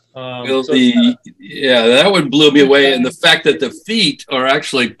project. That one blew me away. And the fact that the feet are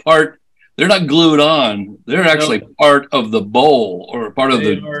actually they're not glued on. They're actually part of the bowl or part of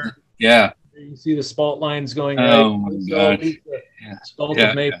the. Yeah. You can see the spalt lines going Oh my gosh.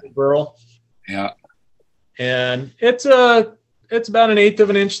 Spalted maple burl. Yeah. And it's about 1/8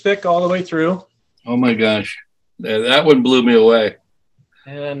 of an inch thick all the way through. Oh my gosh. That one blew me away.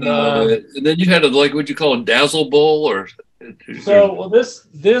 And then you had what you call a dazzle bowl, or this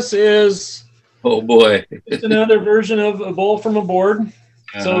is, oh boy, it's another version of a bowl from a board.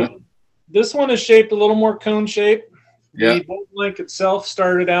 So this one is shaped a little more cone shape. The bowl blank itself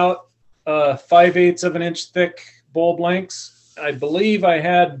started out 5/8 of an inch thick bowl blanks. I believe I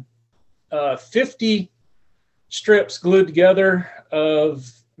had 50 strips glued together of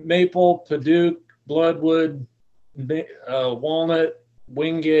maple, padauk, bloodwood, walnut,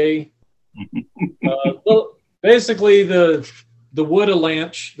 wingay. Basically, the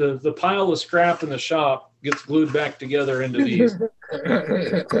wood-a-lanch, the pile of scrap in the shop gets glued back together into these.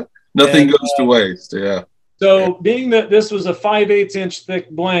 Nothing goes to waste. Yeah. So, being that this was a 5/8 inch thick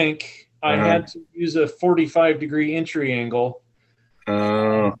blank, I had to use a 45-degree entry angle.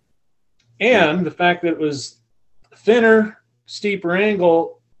 And the fact that it was thinner, steeper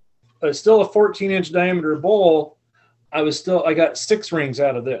angle, still a 14-inch diameter bowl, I got 6 rings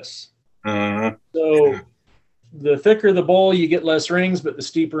out of this. So the thicker the bowl, you get less rings, but the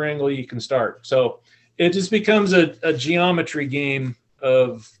steeper angle you can start. So it just becomes a geometry game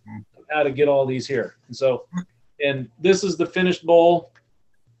of how to get all these here. And so And this is the finished bowl.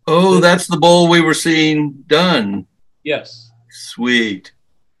 Oh, that's the bowl we were seeing done. Yes. Sweet.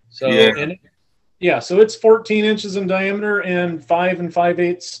 So yeah. And so it's 14 inches in diameter and 5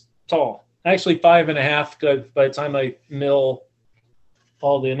 5/8 tall. Actually 5.5 by the time I mill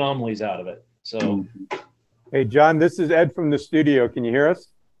all the anomalies out of it. So Hey John, this is Ed from the studio. Can you hear us?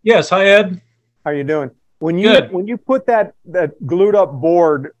 Yes, hi Ed. How you doing? When you put that glued up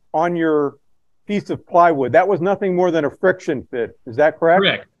board on your piece of plywood, that was nothing more than a friction fit. Is that correct?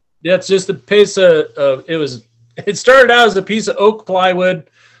 Correct. That's just a piece of it started out as a piece of oak plywood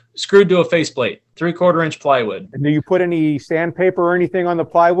screwed to a faceplate, 3/4 inch plywood. And do you put any sandpaper or anything on the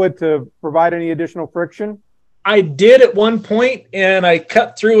plywood to provide any additional friction? I did at one point, and I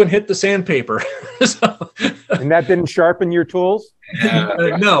cut through and hit the sandpaper. And that didn't sharpen your tools?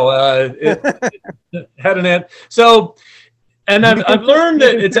 No, it had an end. So, and I've learned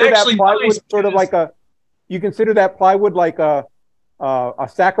that it's actually nice sort of like you consider that plywood like a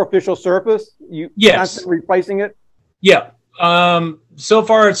sacrificial surface? Yes. Constantly replacing it? Yeah. So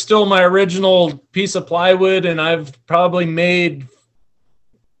far, it's still my original piece of plywood, and I've probably made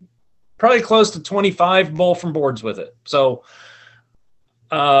close to 25 bowl from boards with it. So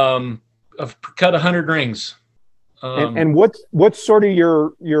I've cut 100 rings. And what's sort of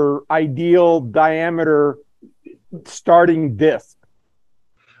your ideal diameter starting disc?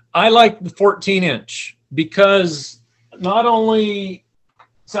 I like the 14 inch because not only,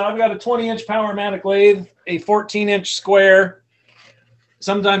 so I've got a 20-inch Powermatic lathe, a 14-inch square.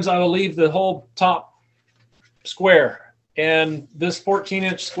 Sometimes I will leave the whole top square. And this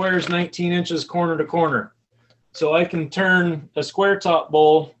 14-inch square is 19 inches corner to corner. So I can turn a square top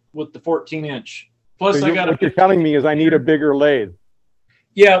bowl with the 14-inch. Plus, so what you're telling me is I need a bigger lathe.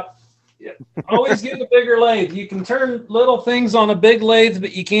 Yeah. Always get a bigger lathe. You can turn little things on a big lathe,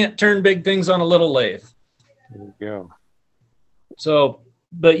 but you can't turn big things on a little lathe. There you go. So,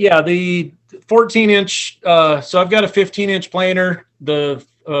 but yeah, the 14-inch, so I've got a 15-inch planer. The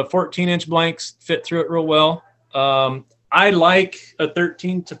 14-inch blanks fit through it real well. I like a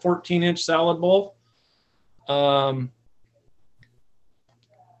 13 to 14-inch salad bowl.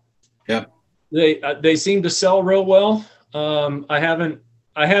 Yeah. They seem to sell real well. I haven't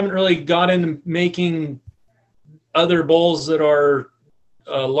really got into making other bowls that are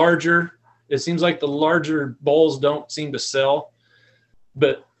larger. It seems like the larger bowls don't seem to sell,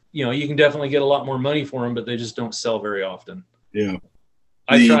 but you know, you can definitely get a lot more money for them, but they just don't sell very often. Yeah.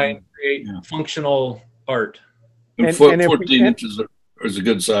 I try and create functional art. And 14 inches is a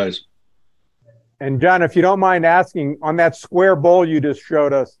good size. And John, if you don't mind asking, on that square bowl you just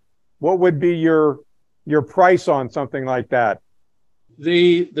showed us, what would be your price on something like that?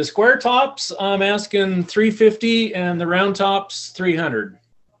 The square tops, I'm asking $350, and the round tops $300.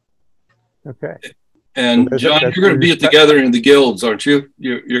 Okay. And so John, you're going to be at the gathering of the guilds, aren't you?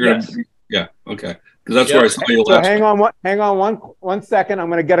 You're going to. Yeah. Okay. Because that's where I saw you last. So hang on one second. I'm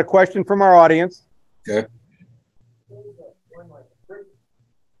going to get a question from our audience. Okay.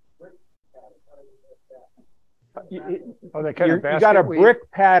 You got a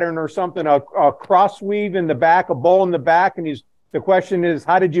brick pattern or something, a cross weave in the back, a bowl in the back, and the question is,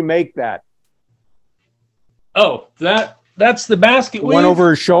 how did you make that? Oh, that's the basket weave. One over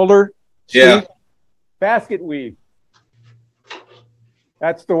his shoulder? Yeah. See? Basket weave.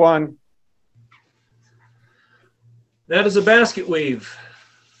 That's the one. That is a basket weave.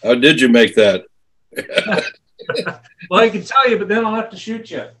 How did you make that? Well, I can tell you, but then I'll have to shoot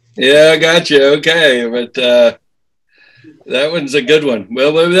you. Yeah, I got you. Okay, but that one's a good one.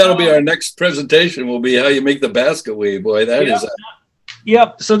 Well, maybe that'll be our next presentation. Will be how you make the basket weave. Boy, that is.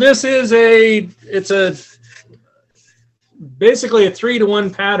 Yep. So this is basically a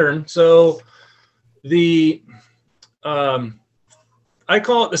 3-to-1 pattern. So I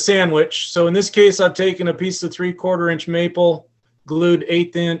call it the sandwich. So in this case, I've taken a piece of 3/4 inch maple, glued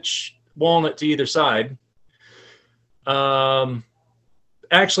 1/8 inch walnut to either side.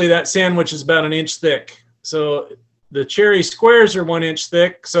 Actually, that sandwich is about 1 inch thick. So the cherry squares are 1 inch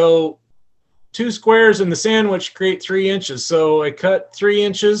thick. So 2 squares in the sandwich create 3 inches. So I cut 3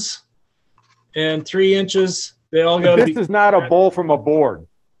 inches and 3 inches. They all go. This is not a bowl from a board.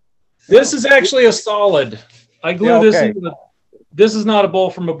 This is actually a solid. I glue this into this is not a bowl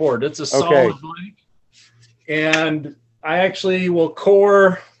from a board. It's a solid blank. And I actually will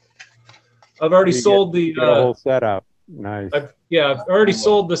core. I've already sold the whole setup. Nice. I've already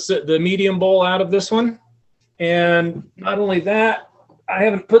sold the medium bowl out of this one. And not only that, I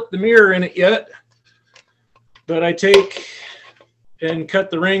haven't put the mirror in it yet, but I take and cut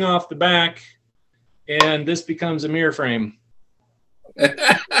the ring off the back, and this becomes a mirror frame.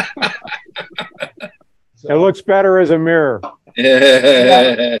 And It looks better as a mirror.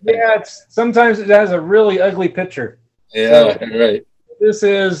 Yeah, it's sometimes it has a really ugly picture. Yeah, So right. this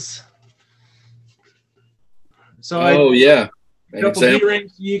is Oh, yeah. A couple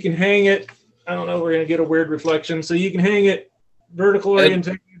D-rings, you can hang it. I don't know, we're going to get a weird reflection. So you can hang it vertical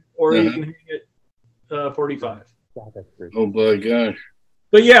oriented, or you can hang it 45. Oh, my gosh.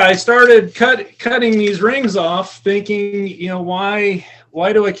 But yeah, I started cutting these rings off thinking, you know, why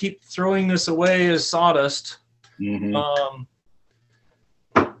do I keep throwing this away as sawdust? Mm-hmm.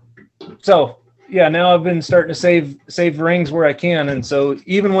 So yeah, now I've been starting to save rings where I can. And so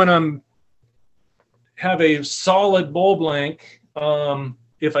even when have a solid bowl blank,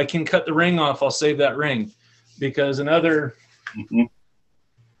 if I can cut the ring off, I'll save that ring, because another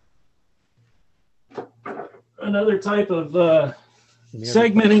type of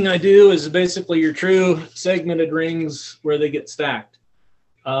segmenting I do is basically your true segmented rings where they get stacked.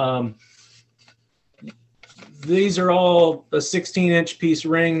 These are all a 16-inch piece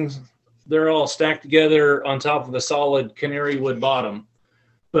rings. They're all stacked together on top of a solid canary wood bottom.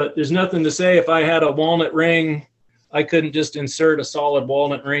 But there's nothing to say if I had a walnut ring, I couldn't just insert a solid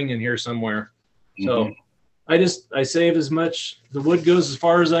walnut ring in here somewhere. So I save as much. The wood goes as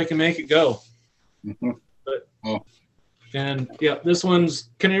far as I can make it go. But, and yeah, this one's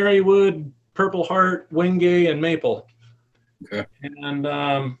canary wood, purple heart, wingay, and maple. Okay. And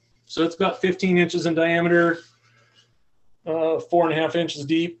so it's about 15 inches in diameter, 4.5 inches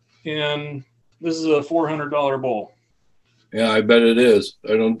deep, and this is a $400 bowl. Yeah, I bet it is.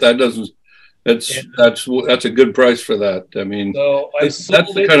 That's a good price for that. I mean, so that's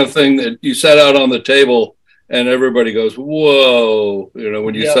the kind of thing that you set out on the table and everybody goes, whoa, you know,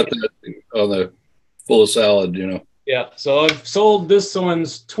 when you set that on the full of salad, you know. Yeah, so I've sold this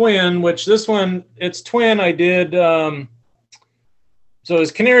one's twin, which this one, it's twin. I did, so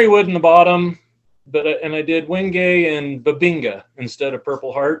it's canary wood in the bottom, and I did wingay and babinga instead of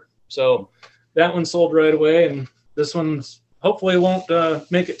purple heart. So that one sold right away, and this one's hopefully won't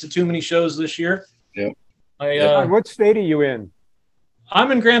make it to too many shows this year. Yeah. What state are you in?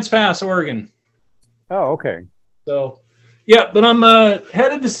 I'm in Grants Pass, Oregon. Oh, okay. So, yeah, but I'm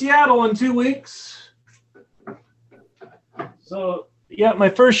headed to Seattle in 2 weeks. So, yeah, my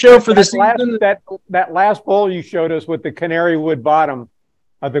first show for the season. That last bowl you showed us with the canary wood bottom,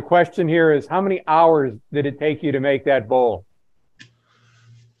 the question here is, how many hours did it take you to make that bowl?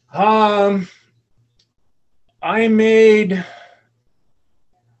 I made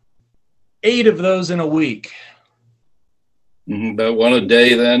 8 of those in a week. About one a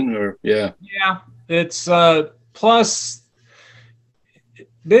day then, or yeah. Yeah, it's plus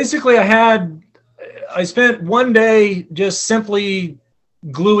basically I spent one day just simply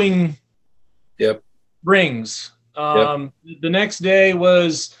gluing rings. The next day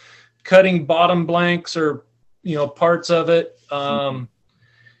was cutting bottom blanks or, you know, parts of it.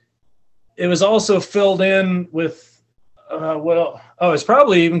 It was also filled in with it's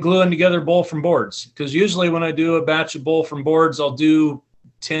probably even gluing together bowl from boards, because usually when I do a batch of bowl from boards, I'll do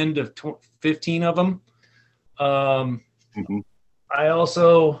 10 to 15 of them. I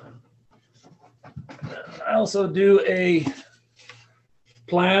also do a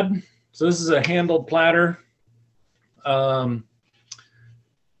plaid. So this is a handled platter. I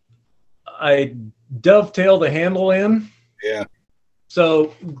dovetail the handle in. Yeah.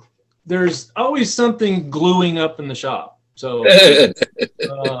 So there's always something gluing up in the shop. So, you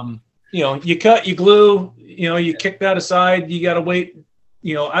know, you cut, you glue, you know, you kick that aside, you got to wait.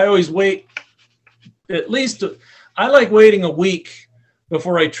 You know, I always wait at least, I like waiting a week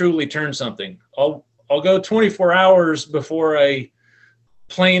before I truly turn something. I'll go 24 hours before I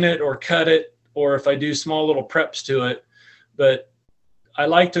plane it or cut it, or if I do small little preps to it. But I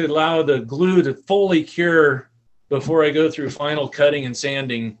like to allow the glue to fully cure before I go through final cutting and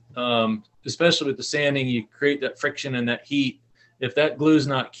sanding. Especially with the sanding, you create that friction and that heat. If that glue is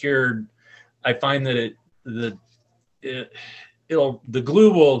not cured, I find that the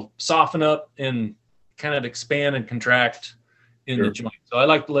glue will soften up and kind of expand and contract in the joint. So I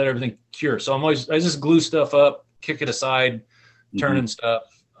like to let everything cure. So I just glue stuff up, kick it aside, turning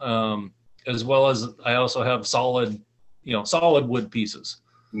stuff, as well as I also have solid wood pieces.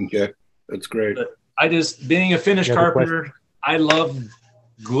 Okay, that's great. But being a finish carpenter, I love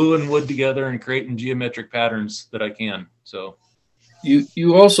gluing wood together and creating geometric patterns that I can. So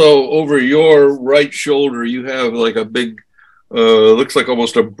you also, over your right shoulder, you have like a big looks like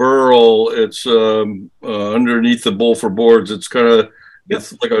almost a burl. It's underneath the bowl for boards. It's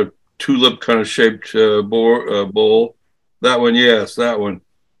it's like a tulip kind of shaped bowl. That one, yes, that one.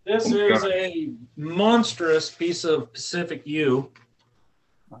 This is a monstrous piece of Pacific yew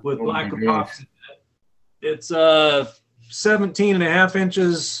with black epoxy in it. It's 17 and a half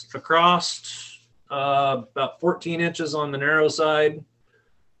inches across, about 14 inches on the narrow side,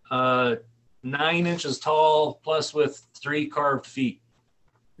 9 inches tall, plus with 3 carved feet.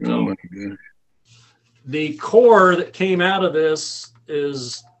 So Oh my goodness. the core that came out of this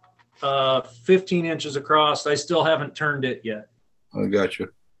is 15 inches across. I still haven't turned it yet. I got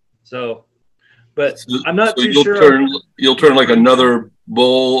you. So, but I'm not too you'll sure. You'll turn like another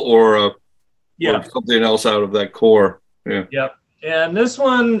bowl or Yeah. something else out of that core. Yeah. Yep. And this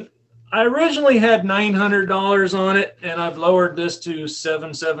one, I originally had $900 on it, and I've lowered this to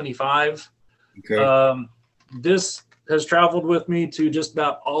 $775. Okay. This has traveled with me to just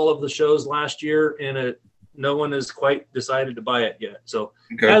about all of the shows last year, and no one has quite decided to buy it yet. So,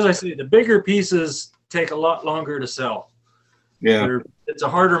 as I say, the bigger pieces take a lot longer to sell. Yeah. It's a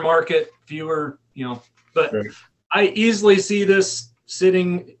harder market, fewer, but I easily see this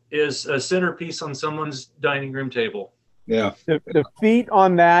sitting as a centerpiece on someone's dining room table. Yeah. The feet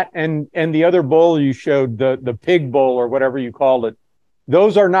on that and the other bowl you showed, the pig bowl or whatever you called it,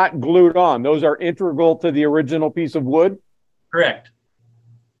 those are not glued on. Those are integral to the original piece of wood. Correct.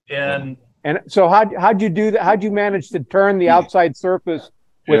 And so how'd you do that? How'd you manage to turn the outside surface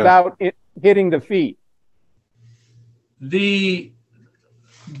without it hitting the feet?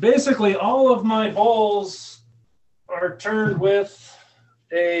 Basically all of my bowls are turned with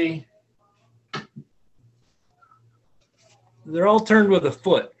they're all turned with a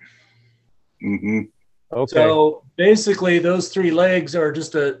foot. Mm-hmm. Okay. So basically those 3 legs are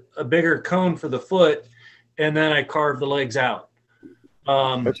just a bigger cone for the foot, and then I carve the legs out.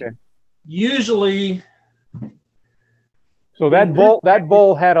 Usually. So that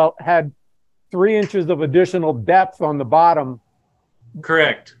bowl had 3 inches of additional depth on the bottom.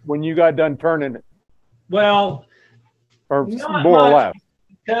 Correct. When you got done turning it. Well, or more or less.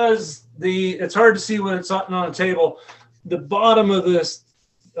 Because it's hard to see when it's on a table. The bottom of this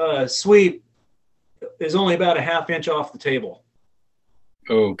sweep is only about a half inch off the table.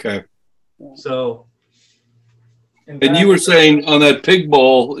 Okay. So. And you were saying on that pig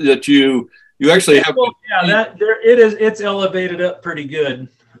bowl that you actually have. It's elevated up pretty good.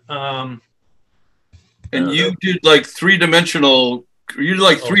 And you did like 3-dimensional. You did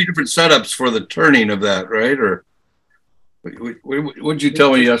like 3 different setups for the turning of that, right? Or what did you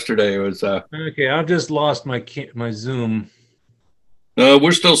tell me yesterday? It was okay. I've just lost my Zoom. No,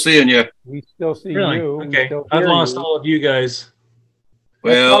 we're still seeing you. We still see really? you. Okay, I've lost all of you guys.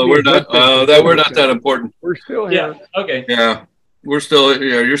 Well, we're not. We're not that important. We're still here. Yeah. Okay. Yeah, we're still.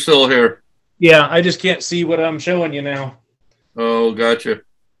 Yeah, you're still here. Yeah, I just can't see what I'm showing you now. Oh, gotcha.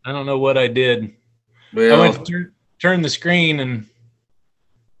 I don't know what I did. Well, I went to turn the screen and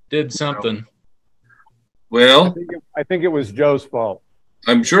did something. Well, I think it was Joe's fault.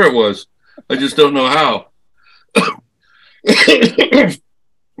 I'm sure it was. I just don't know how.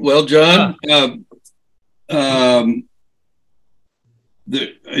 Well, John,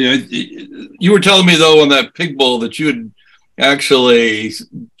 you were telling me though on that pig bowl that you had actually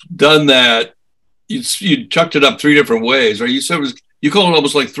done that. You chucked it up 3 different ways, right? You said you called it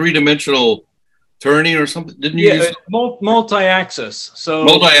almost like 3-dimensional turning or something, didn't you? Yeah, multi-axis. So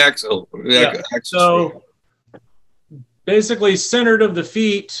multi-axle. Yeah. So basically, centered of the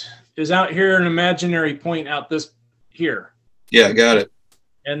feet is out here, an imaginary point out this here. Yeah, got it.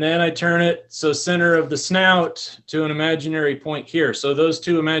 And then I turn it so center of the snout to an imaginary point here. So those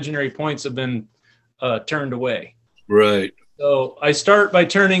 2 imaginary points have been turned away. Right. So I start by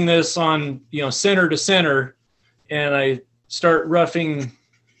turning this on, center to center, and I start roughing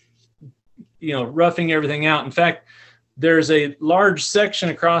everything out. In fact, there's a large section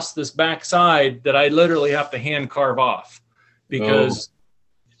across this back side that I literally have to hand carve off because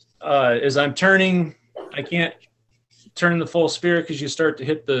as I'm turning, I can't turn the full sphere because you start to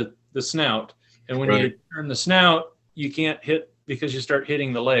hit the snout. And when you turn the snout, you can't hit because you start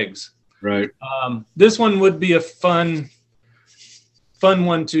hitting the legs. Right. This one would be a fun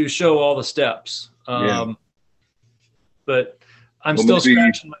one to show all the steps. But I'm still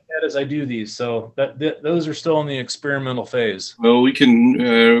scratching my head as I do these. So those are still in the experimental phase. Well, we can,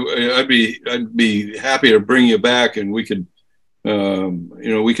 I'd be happy to bring you back and we could,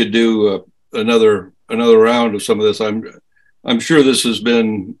 we could do another round of some of this. I'm sure this has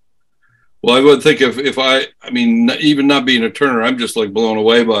been, well, I would think if I mean, even not being a turner, I'm just like blown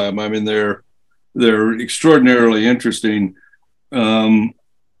away by them. I mean, they're extraordinarily interesting. For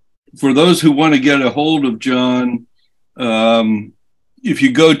those who want to get a hold of John, if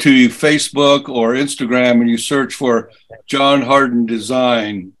you go to Facebook or Instagram and you search for John Harden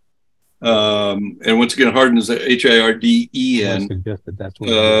Design, And once again, Harden is Harden.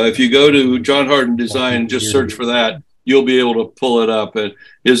 If you go to John Harden Design, just search for that, you'll be able to pull it up. And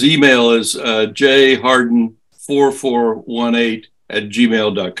his email is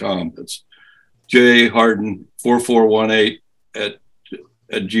jharden4418@gmail.com. That's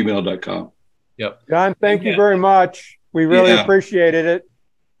jharden4418@gmail.com. Yep. John, thank you very much. We really appreciated it.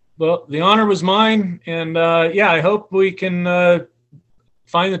 Well, the honor was mine. And I hope we can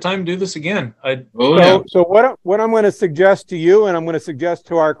find the time to do this again. So what I'm going to suggest to you, and I'm going to suggest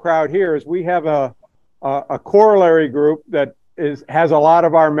to our crowd here, is we have a corollary group that has a lot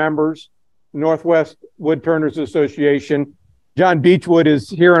of our members, Northwest Woodturners Association. John Beechwood is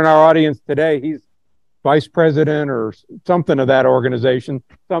here in our audience today. He's vice president or something of that organization,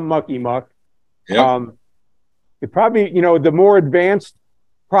 some mucky muck. Yep. It probably, the more advanced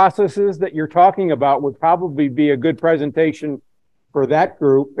processes that you're talking about would probably be a good presentation for that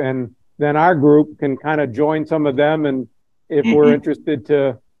group, and then our group can kind of join some of them, and if we're interested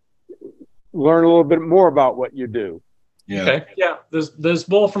to learn a little bit more about what you do. Yeah. Okay. Yeah. This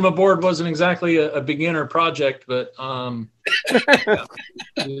bull from a board wasn't exactly a beginner project, but I'm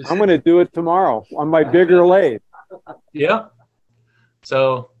going to do it tomorrow on my bigger lathe. Yeah.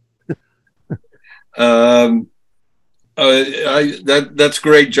 So that's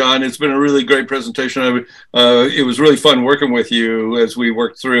great, John. It's been a really great presentation. It was really fun working with you as we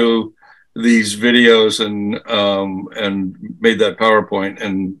worked through these videos and made that PowerPoint,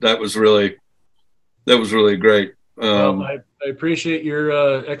 and that was really great. Well, I appreciate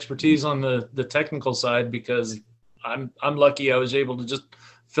your expertise on the technical side, because I'm lucky I was able to just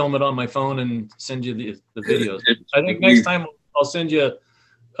film it on my phone and send you the videos. I think next time I'll send you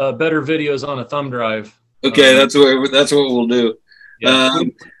better videos on a thumb drive. Okay, that's what we'll do. Yeah.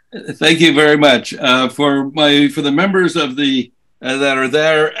 Thank you very much for the members of the that are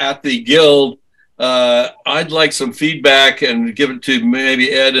there at the Guild. I'd like some feedback and give it to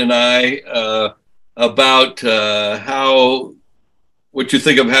maybe Ed and I about what you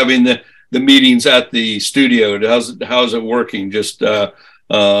think of having the meetings at the studio. How's it working? Just I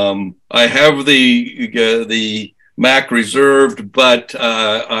have the Mac reserved, but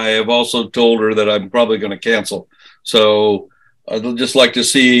I have also told her that I'm probably going to cancel. So I'd just like to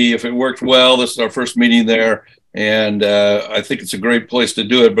see if it worked well. This is our first meeting there, and I think it's a great place to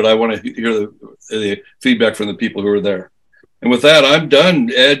do it, but I want to hear the feedback from the people who are there. And with that, I'm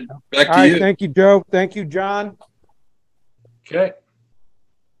done. Ed, back to you. Thank you, Joe. Thank you, John. Okay.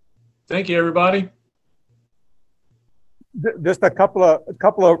 Thank you, everybody. Just a couple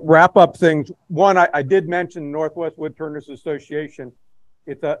of wrap-up things. One, I did mention Northwest Woodturners Association.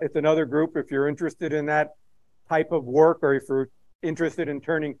 It's another group if you're interested in that type of work, or if you're interested in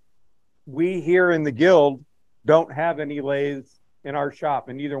turning. We here in the Guild don't have any lathes in our shop,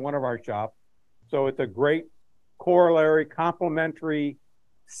 in either one of our shops. So it's a great corollary, complementary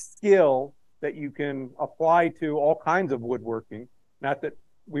skill that you can apply to all kinds of woodworking. Not that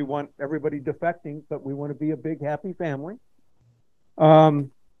we want everybody defecting, but we want to be a big, happy family.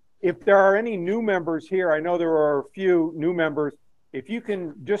 If there are any new members here, I know there are a few new members. If you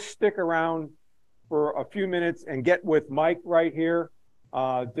can just stick around for a few minutes and get with Mike right here,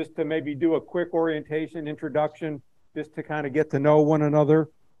 just to maybe do a quick orientation, introduction, just to kind of get to know one another,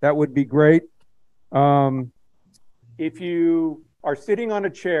 that would be great. If you are sitting on a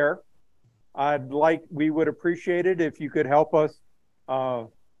chair, we would appreciate it if you could help us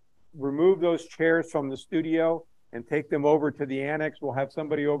remove those chairs from the studio and take them over to the annex. We'll have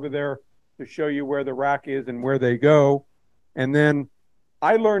somebody over there to show you where the rack is and where they go. And then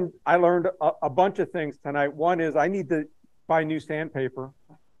I learned a bunch of things tonight. One is I need to buy new sandpaper.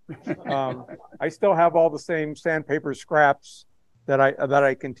 I still have all the same sandpaper scraps that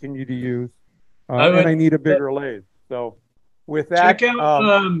I continue to use, and I need a bigger lathe. So with that, check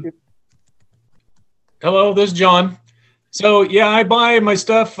out, hello, this is John. So yeah, I buy my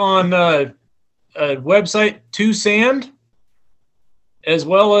stuff on a website, 2Sand, as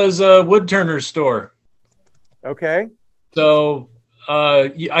well as a Woodturner's store. Okay. So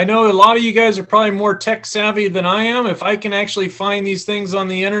I know a lot of you guys are probably more tech savvy than I am. If I can actually find these things on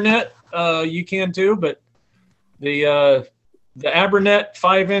the internet, you can too. But the Abernet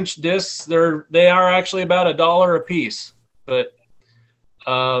 5-inch discs, they are actually about $1 a piece. But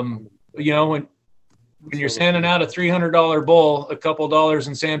you know, when you're sanding out a $300 bowl, a couple dollars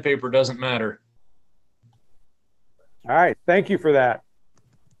in sandpaper doesn't matter. All right, thank you for that.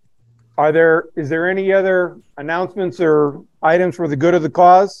 Is there any other announcements or items for the good of the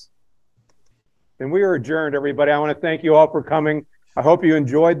cause? Then we are adjourned, everybody. I want to thank you all for coming. I hope you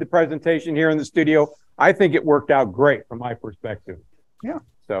enjoyed the presentation here in the studio. I think it worked out great from my perspective. Yeah.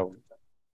 So